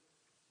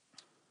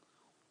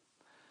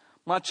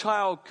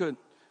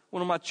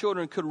one of my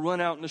children could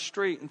run out in the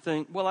street and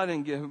think, well, I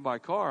didn't get hit by a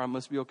car. I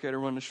must be okay to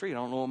run the street. I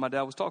don't know what my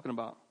dad was talking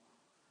about.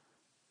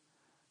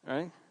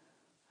 Right?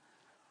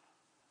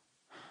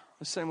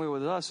 The same way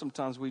with us,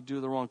 sometimes we do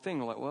the wrong thing.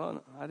 We're like,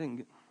 well, I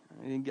didn't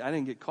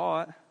get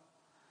caught.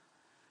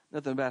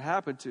 Nothing bad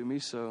happened to me,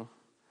 so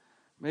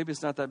maybe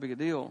it's not that big a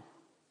deal.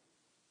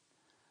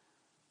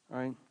 All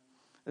right?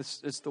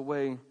 It's the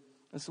way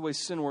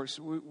sin works.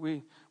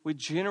 We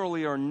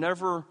generally are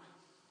never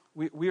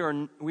we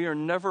are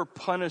never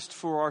punished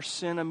for our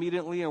sin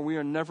immediately, and we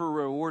are never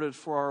rewarded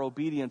for our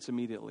obedience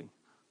immediately.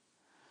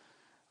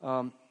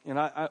 And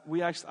I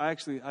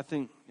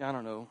think, I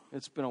don't know,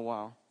 it's been a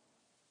while.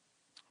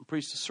 I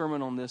preached a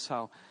sermon on this,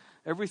 how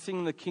everything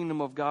in the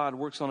kingdom of God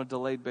works on a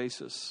delayed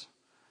basis.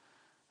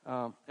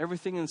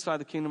 Everything inside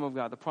the kingdom of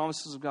God, the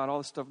promises of God, all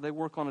this stuff, they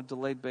work on a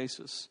delayed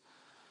basis.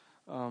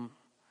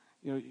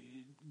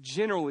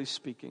 Generally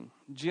speaking,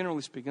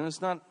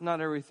 it's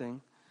not everything,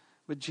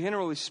 but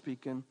generally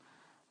speaking,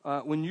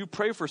 when you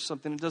pray for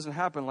something, it doesn't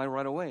happen like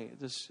right away. It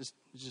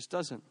just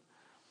doesn't.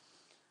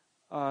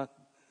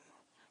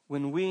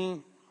 When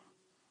we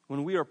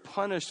are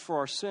punished for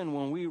our sin,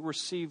 when we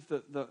receive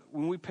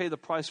when we pay the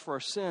price for our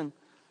sin,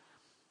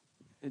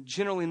 it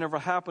generally never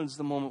happens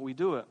the moment we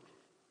do it.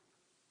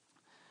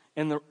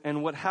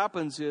 And what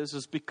happens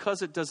is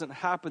because it doesn't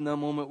happen the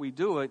moment we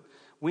do it,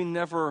 we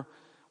never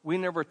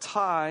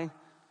tie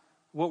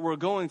what we're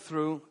going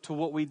through to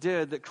what we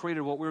did that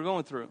created what we were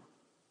going through.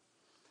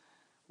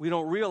 We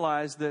don't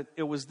realize that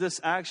it was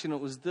this action, it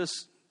was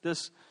this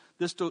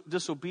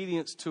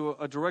disobedience to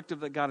a directive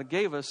that God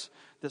gave us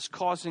that's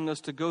causing us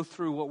to go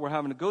through what we're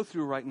having to go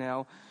through right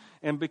now.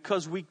 And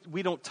because we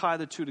don't tie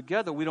the two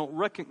together, we don't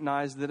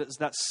recognize that it's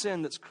that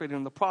sin that's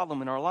creating the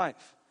problem in our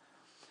life.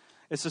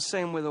 It's the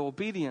same with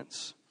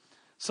obedience.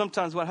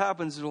 Sometimes what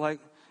happens is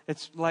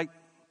it's like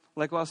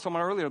what I was talking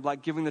about earlier,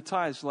 like giving the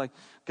tithes. Like,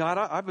 God,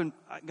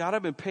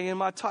 I've been paying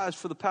my tithes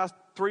for the past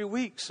 3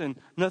 weeks, and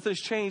nothing's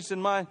changed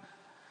in my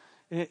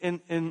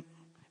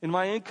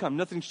income.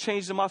 Nothing's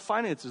changed in my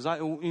finances. I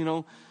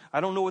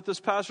don't know what this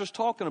pastor's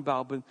talking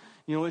about, but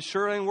it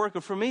sure ain't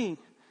working for me.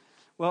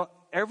 Well,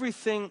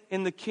 everything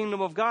in the kingdom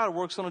of God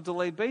works on a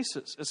delayed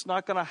basis. It's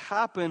not going to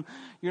happen.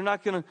 You're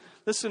not going to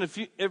listen. If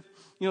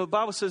the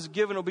Bible says,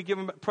 "Give and it'll be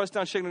given, pressed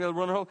down, shaken together,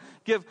 running home."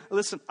 Give.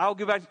 Listen, I'll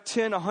give back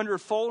 10,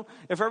 100-fold.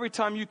 If every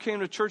time you came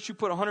to church, you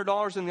put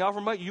 $100 in the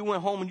offering bucket, you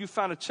went home and you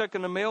found a check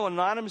in the mail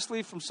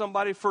anonymously from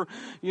somebody for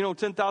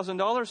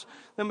 $10,000.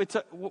 Let me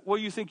tell you, what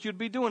do you think you'd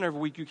be doing every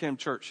week you came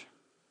to church?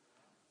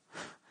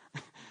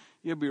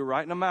 You'd be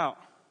writing them out,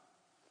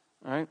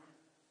 all right?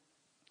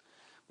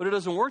 But it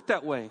doesn't work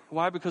that way.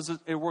 Why? Because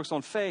it works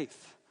on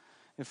faith.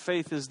 And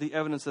faith is the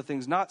evidence of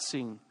things not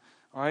seen.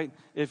 All right?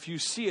 If you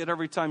see it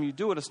every time you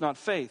do it, it's not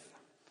faith.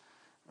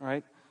 All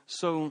right?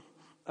 So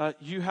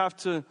you have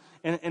to,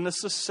 and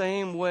it's the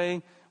same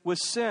way with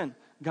sin.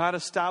 God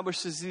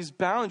establishes these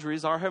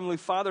boundaries. Our Heavenly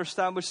Father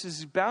establishes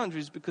these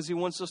boundaries because He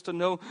wants us to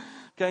know,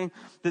 okay,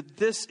 that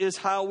this is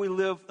how we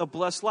live a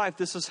blessed life.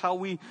 This is how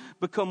we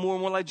become more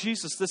and more like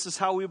Jesus. This is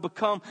how we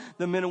become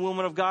the men and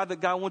women of God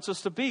that God wants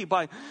us to be,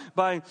 by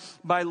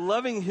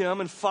loving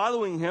Him and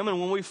following Him.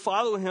 And when we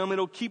follow Him,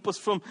 it'll keep us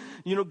from,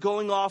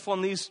 going off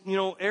on these,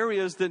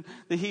 areas that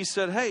He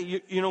said,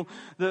 hey,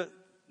 the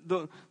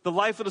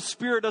life of the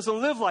Spirit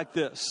doesn't live like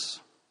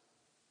this.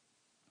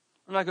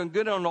 I'm not going to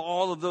get into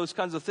all of those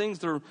kinds of things.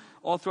 They're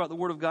all throughout the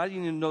Word of God. You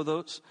need to know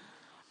those.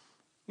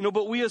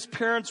 But we as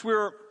parents, we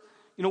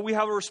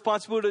have a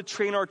responsibility to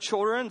train our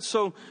children.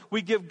 So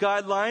we give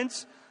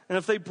guidelines. And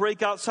if they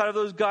break outside of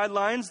those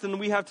guidelines, then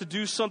we have to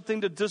do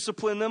something to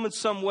discipline them in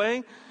some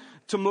way,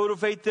 to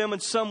motivate them in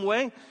some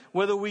way.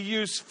 Whether we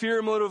use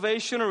fear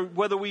motivation or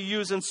whether we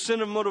use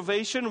incentive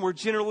motivation, we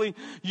generally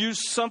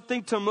use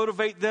something to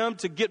motivate them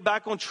to get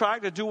back on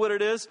track, to do what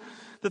it is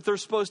that they're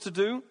supposed to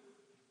do.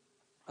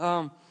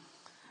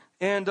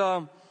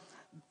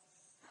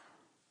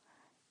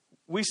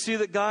 We see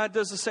that God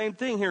does the same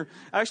thing here.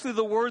 Actually,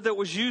 the word that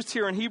was used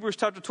here in Hebrews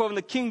chapter 12 in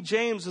the King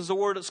James is a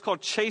word that's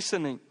called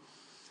chastening.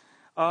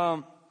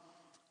 And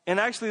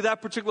actually,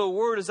 that particular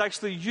word is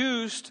actually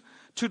used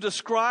to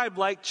describe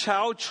like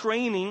child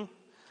training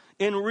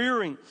and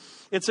rearing.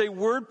 It's a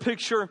word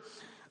picture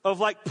of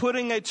like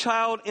putting a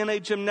child in a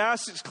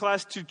gymnastics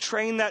class to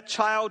train that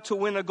child to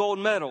win a gold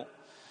medal.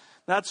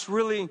 That's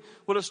really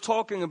what it's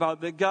talking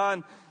about, that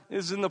God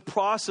is in the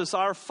process,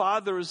 our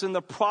Father is in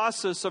the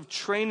process of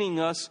training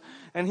us,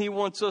 and He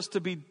wants us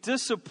to be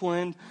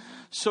disciplined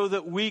so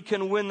that we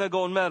can win the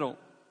gold medal.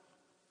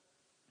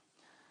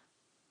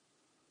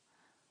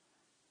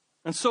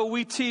 And so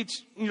we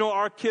teach,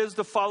 our kids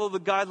to follow the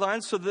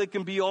guidelines so that they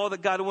can be all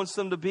that God wants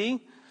them to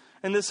be.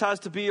 And this has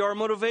to be our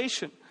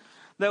motivation.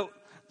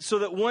 So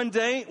that one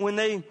day when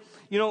they,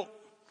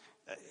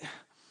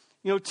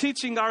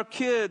 teaching our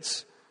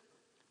kids,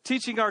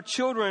 teaching our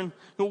children,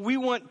 we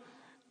want,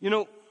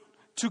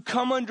 to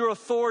come under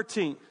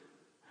authority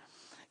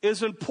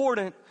is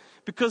important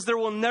because there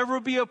will never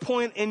be a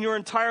point in your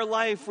entire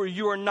life where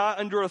you are not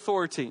under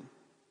authority.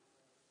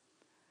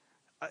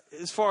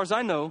 As far as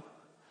I know,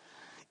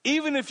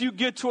 even if you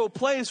get to a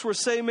place where,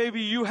 say,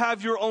 maybe you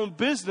have your own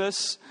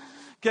business,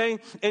 okay,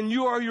 and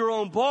you are your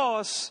own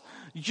boss,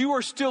 you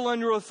are still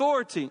under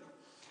authority.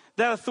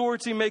 That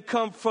authority may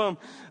come from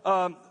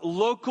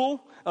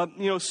local,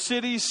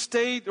 city,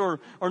 state, or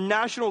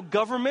national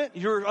government.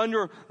 You're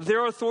under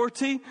their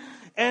authority.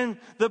 And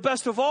the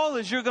best of all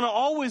is you're going to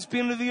always be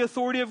under the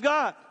authority of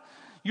God.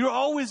 You're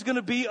always going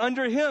to be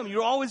under Him.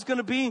 You're always going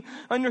to be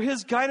under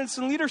His guidance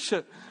and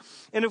leadership.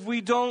 And if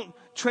we don't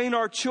train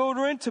our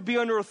children to be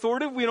under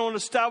authority, we don't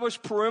establish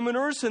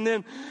perimeters and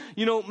then,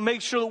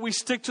 make sure that we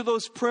stick to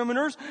those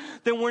perimeters,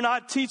 then we're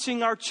not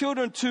teaching our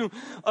children to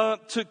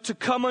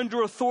come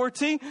under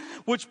authority,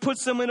 which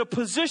puts them in a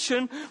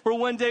position where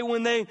one day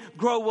when they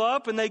grow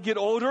up and they get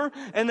older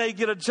and they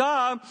get a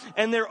job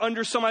and they're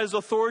under somebody's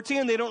authority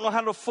and they don't know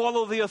how to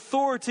follow the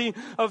authority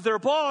of their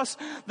boss,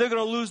 they're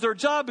going to lose their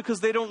job because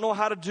they don't know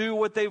how to do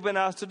what they've been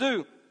asked to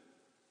do.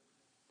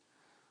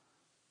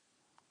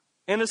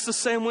 And it's the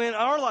same way in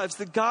our lives,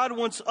 that God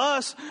wants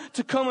us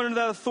to come under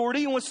that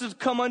authority. He wants us to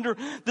come under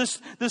this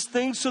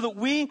thing so that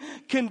we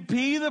can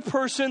be the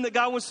person that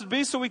God wants to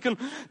be, so we can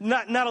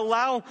not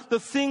allow the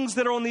things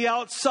that are on the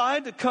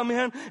outside to come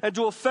in and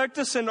to affect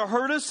us and to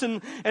hurt us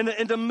and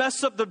to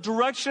mess up the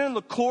direction and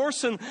the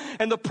course and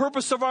the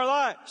purpose of our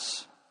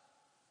lives.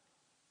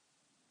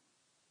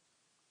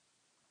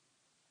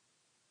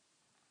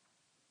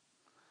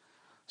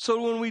 So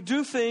when we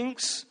do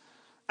things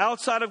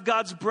outside of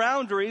God's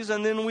boundaries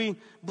and then we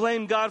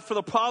blame God for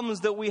the problems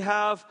that we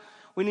have,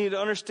 we need to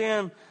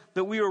understand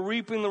that we are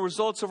reaping the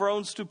results of our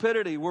own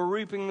stupidity. We're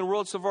reaping the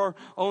results of our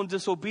own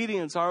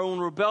disobedience, our own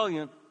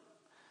rebellion.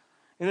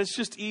 And it's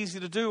just easy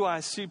to do.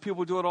 I see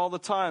people do it all the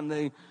time.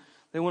 They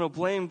want to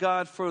blame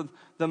God for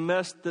the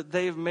mess that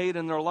they've made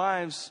in their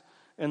lives.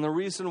 And the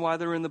reason why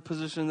they're in the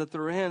position that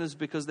they're in is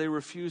because they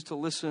refuse to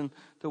listen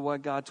to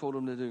what God told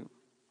them to do.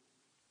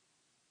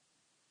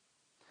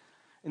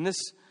 And this,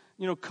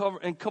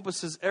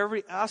 encompasses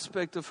every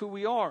aspect of who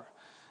we are.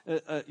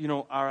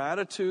 Our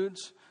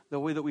attitudes, the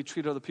way that we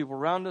treat other people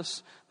around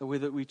us, the way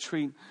that we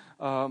treat,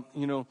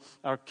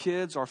 our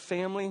kids, our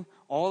family,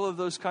 all of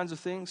those kinds of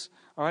things.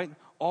 All right,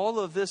 all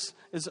of this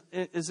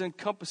is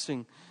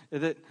encompassing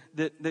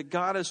that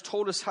God has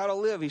told us how to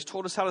live. He's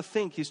told us how to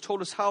think. He's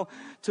told us how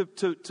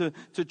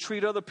to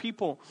treat other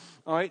people.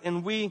 All right,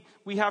 and we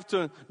have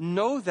to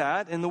know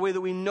that, and the way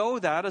that we know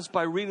that is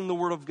by reading the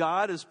Word of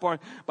God, is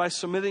by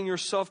submitting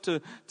yourself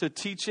to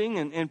teaching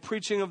and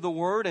preaching of the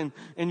Word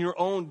and your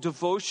own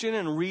devotion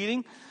and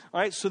reading. All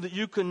right, so that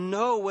you can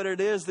know what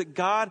it is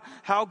that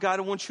how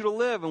God wants you to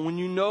live. And when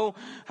you know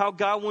how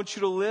God wants you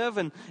to live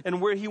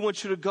and where He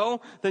wants you to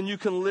go, then you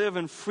can live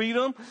in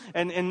freedom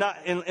and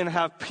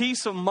have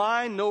peace of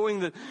mind,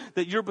 knowing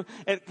that you're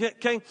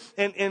okay.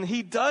 And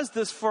He does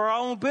this for our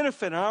own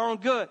benefit and our own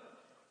good.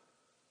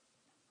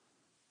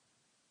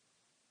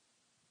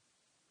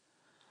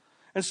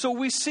 And so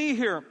we see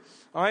here,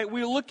 all right,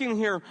 we're looking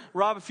here,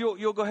 Rob, if you'll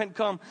go ahead and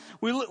come.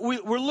 We're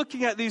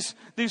looking at these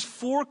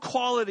 4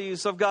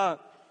 qualities of God.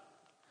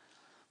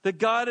 That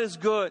God is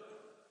good.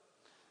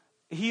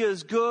 He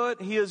is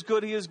good, He is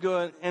good, He is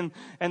good. And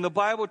the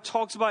Bible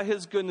talks about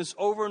His goodness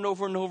over and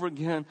over and over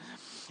again.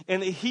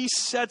 And He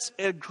sets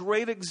a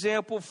great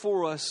example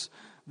for us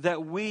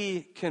that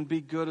we can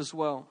be good as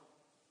well.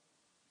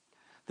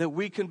 That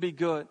we can be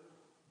good.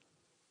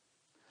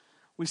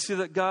 We see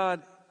that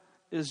God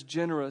is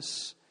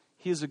generous.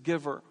 He is a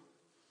giver.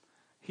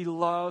 He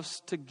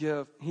loves to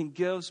give. He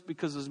gives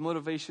because His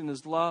motivation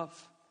is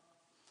love.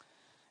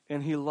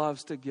 And He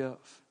loves to give.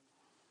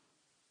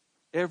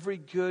 Every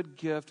good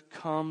gift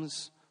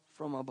comes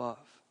from above.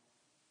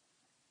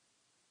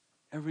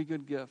 Every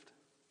good gift.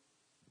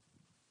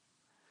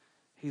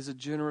 He's a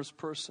generous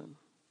person.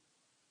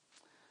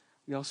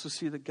 We also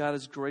see that God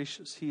is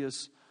gracious. He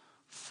is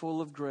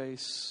full of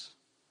grace.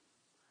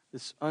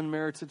 This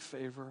unmerited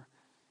favor,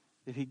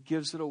 that He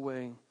gives it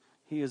away.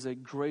 He is a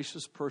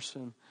gracious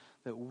person,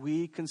 that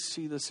we can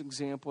see this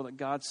example that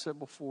God set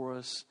before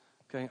us,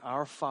 okay,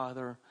 our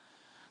Father,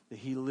 that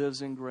He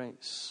lives in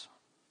grace.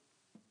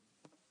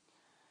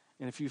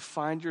 And if you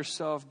find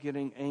yourself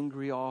getting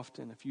angry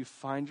often, if you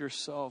find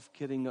yourself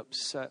getting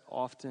upset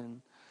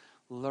often,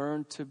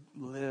 learn to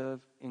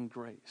live in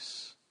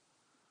grace.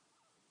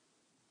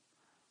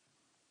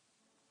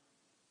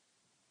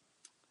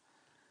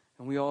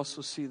 And we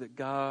also see that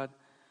God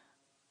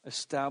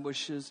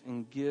establishes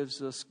and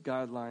gives us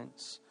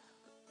guidelines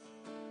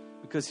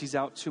because He's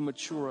out to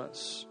mature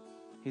us.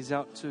 He's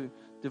out to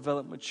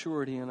develop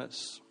maturity in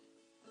us.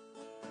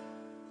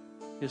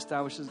 He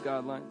establishes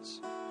guidelines.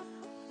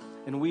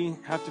 And we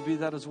have to be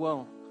that as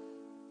well.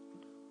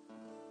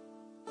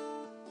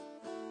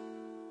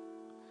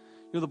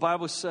 The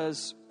Bible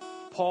says,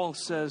 Paul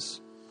says,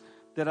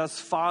 that as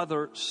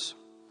fathers,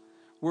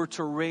 we're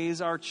to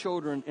raise our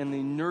children in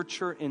the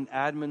nurture and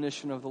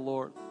admonition of the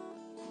Lord.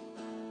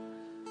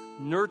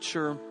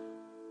 Nurture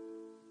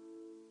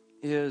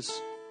is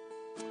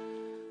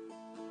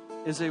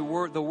a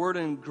word, the word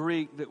in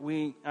Greek that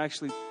we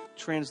actually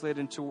translate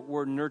into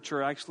word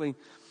nurture, actually,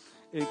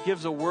 it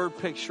gives a word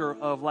picture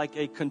of like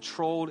a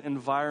controlled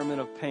environment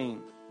of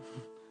pain.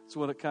 That's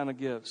what it kind of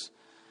gives.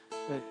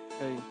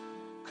 A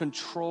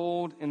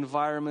controlled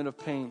environment of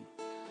pain.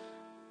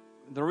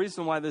 The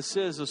reason why this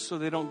is so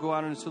they don't go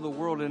out into the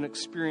world and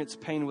experience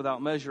pain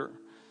without measure.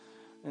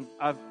 And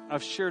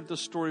I've shared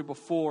this story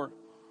before.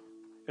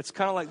 It's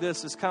kind of like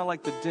this. It's kind of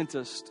like the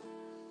dentist.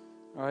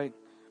 All right?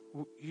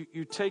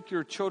 You take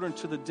your children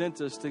to the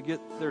dentist to get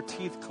their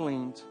teeth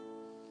cleaned.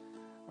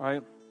 All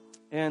right?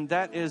 And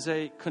that is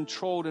a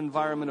controlled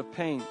environment of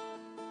pain.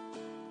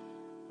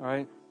 All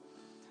right?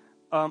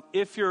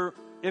 If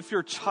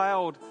your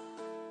child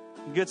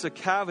gets a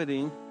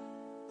cavity,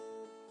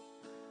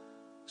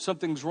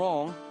 something's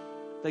wrong,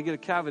 they get a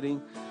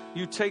cavity,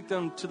 you take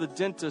them to the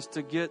dentist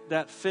to get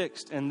that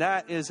fixed. And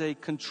that is a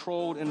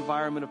controlled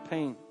environment of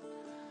pain.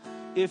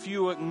 If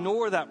you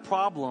ignore that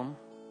problem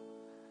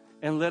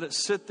and let it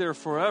sit there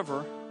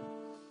forever,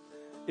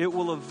 it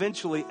will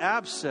eventually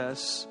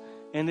abscess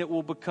and it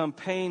will become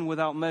pain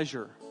without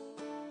measure.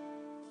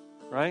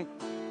 Right?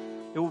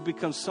 It will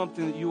become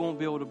something that you won't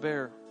be able to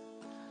bear.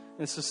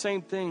 And it's the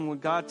same thing when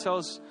God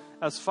tells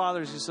as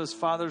fathers, He says,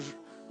 fathers,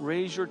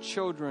 raise your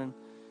children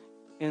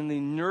in the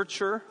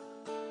nurture,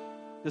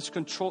 this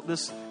control,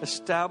 this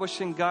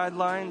establishing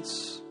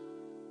guidelines.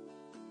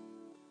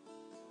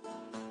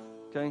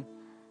 Okay?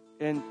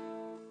 And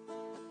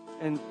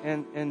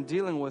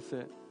dealing with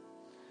it.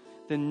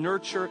 then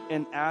nurture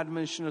and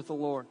admonition of the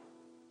Lord.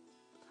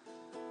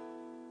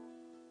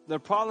 The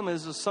problem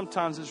is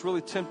sometimes it's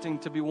really tempting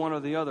to be one or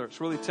the other.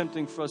 It's really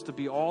tempting for us to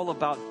be all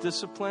about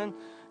discipline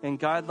and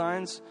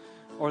guidelines,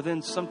 or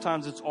then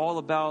sometimes it's all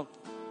about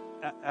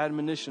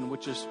admonition,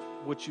 which is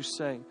what you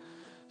say.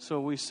 So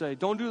we say,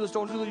 don't do this,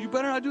 you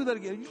better not do that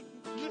again.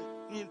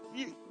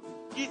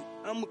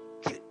 I'm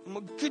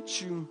going to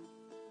get you.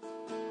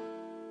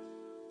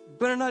 You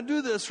better not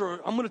do this, or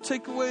I'm going to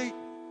take away,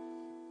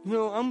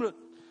 I'm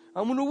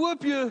going to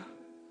whip you.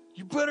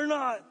 You better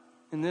not.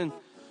 And then,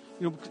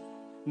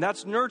 and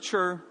that's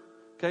nurture,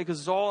 okay? Because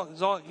it's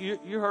all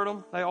you heard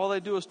them. All they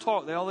do is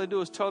talk. All they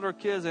do is tell their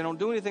kids. They don't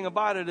do anything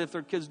about it if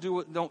their kids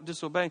don't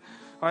disobey.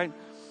 All right,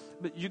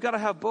 but you got to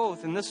have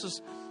both. And this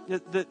is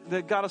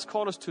that God has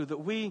called us to. That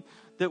we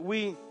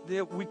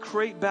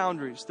create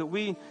boundaries. That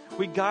we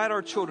guide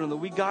our children. That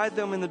we guide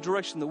them in the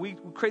direction. That we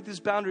create these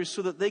boundaries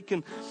so that they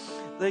can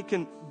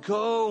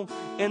go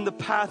in the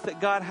path that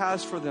God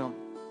has for them,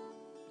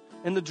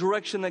 in the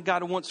direction that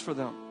God wants for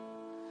them.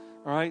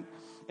 All right.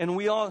 And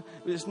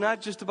it's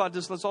not just about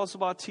discipline, it's also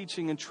about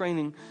teaching and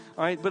training.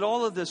 All right. But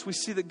all of this, we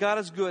see that God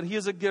is good. He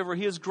is a giver.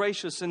 He is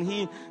gracious, and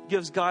He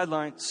gives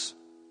guidelines.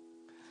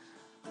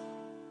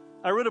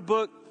 I read a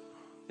book,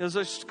 it was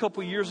just a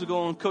couple years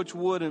ago, on Coach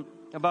Wooden,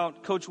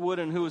 about Coach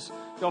Wooden, who is,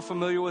 y'all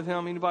familiar with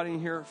him? Anybody in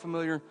here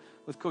familiar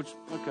with Coach?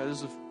 Okay,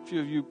 there's a few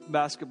of you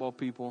basketball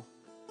people.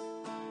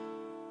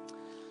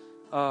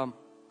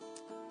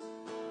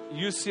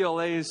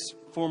 UCLA's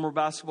former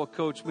basketball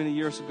coach many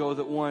years ago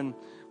that won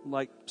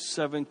like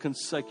 7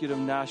 consecutive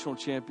national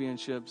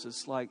championships.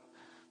 It's like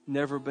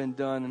never been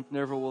done and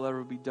never will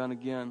ever be done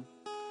again.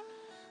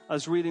 I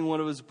was reading one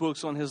of his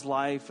books on his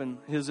life and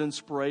his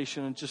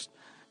inspiration, and just,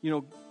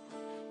 you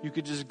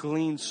could just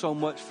glean so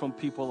much from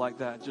people like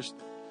that, just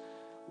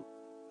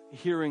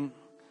hearing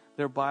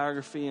their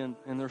biography and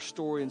their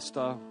story and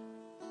stuff.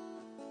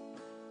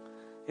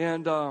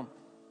 And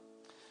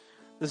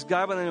this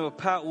guy by the name of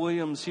Pat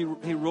Williams, he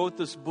wrote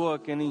this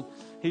book, and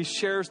he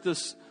shares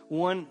this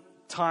one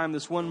time,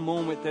 this one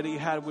moment that he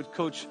had with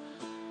Coach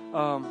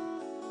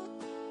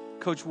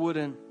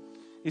Wooden.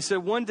 He said,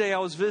 one day I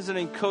was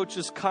visiting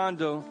Coach's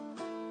condo,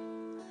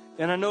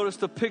 and I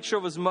noticed a picture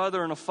of his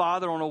mother and a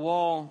father on a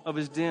wall of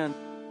his den.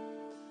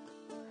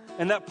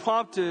 And that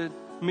prompted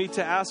me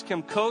to ask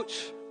him,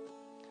 Coach,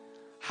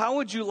 how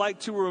would you like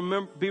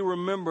to be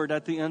remembered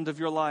at the end of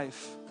your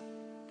life?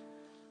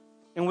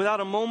 And without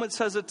a moment's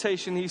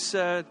hesitation, he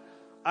said,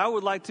 I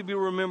would like to be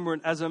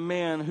remembered as a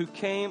man who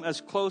came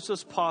as close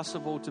as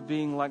possible to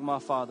being like my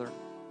father.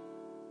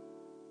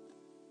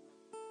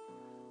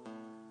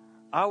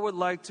 I would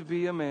like to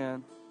be a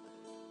man.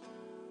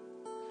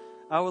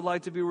 I would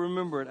like to be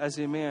remembered as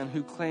a man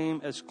who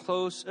came as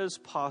close as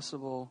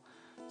possible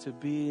to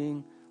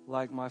being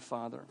like my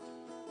father.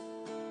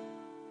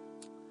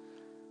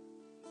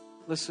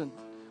 Listen,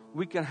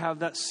 we can have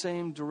that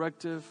same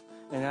directive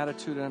and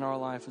attitude in our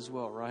life as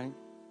well, right?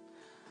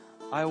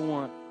 I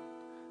want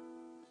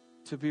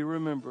to be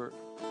remembered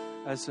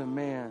as a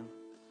man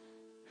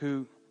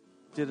who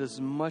did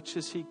as much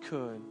as he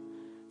could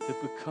to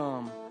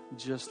become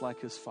just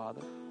like his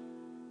father.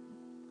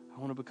 I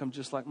want to become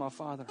just like my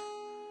father.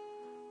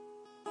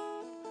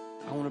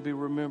 I want to be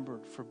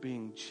remembered for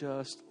being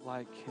just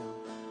like him.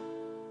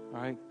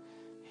 All right?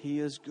 He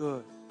is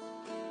good.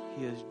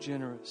 He is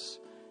generous.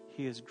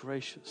 He is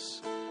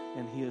gracious.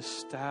 And He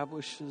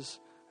establishes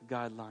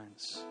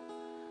guidelines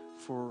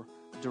for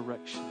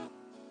direction.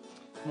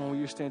 Come on, will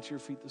you stand to your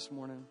feet this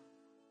morning?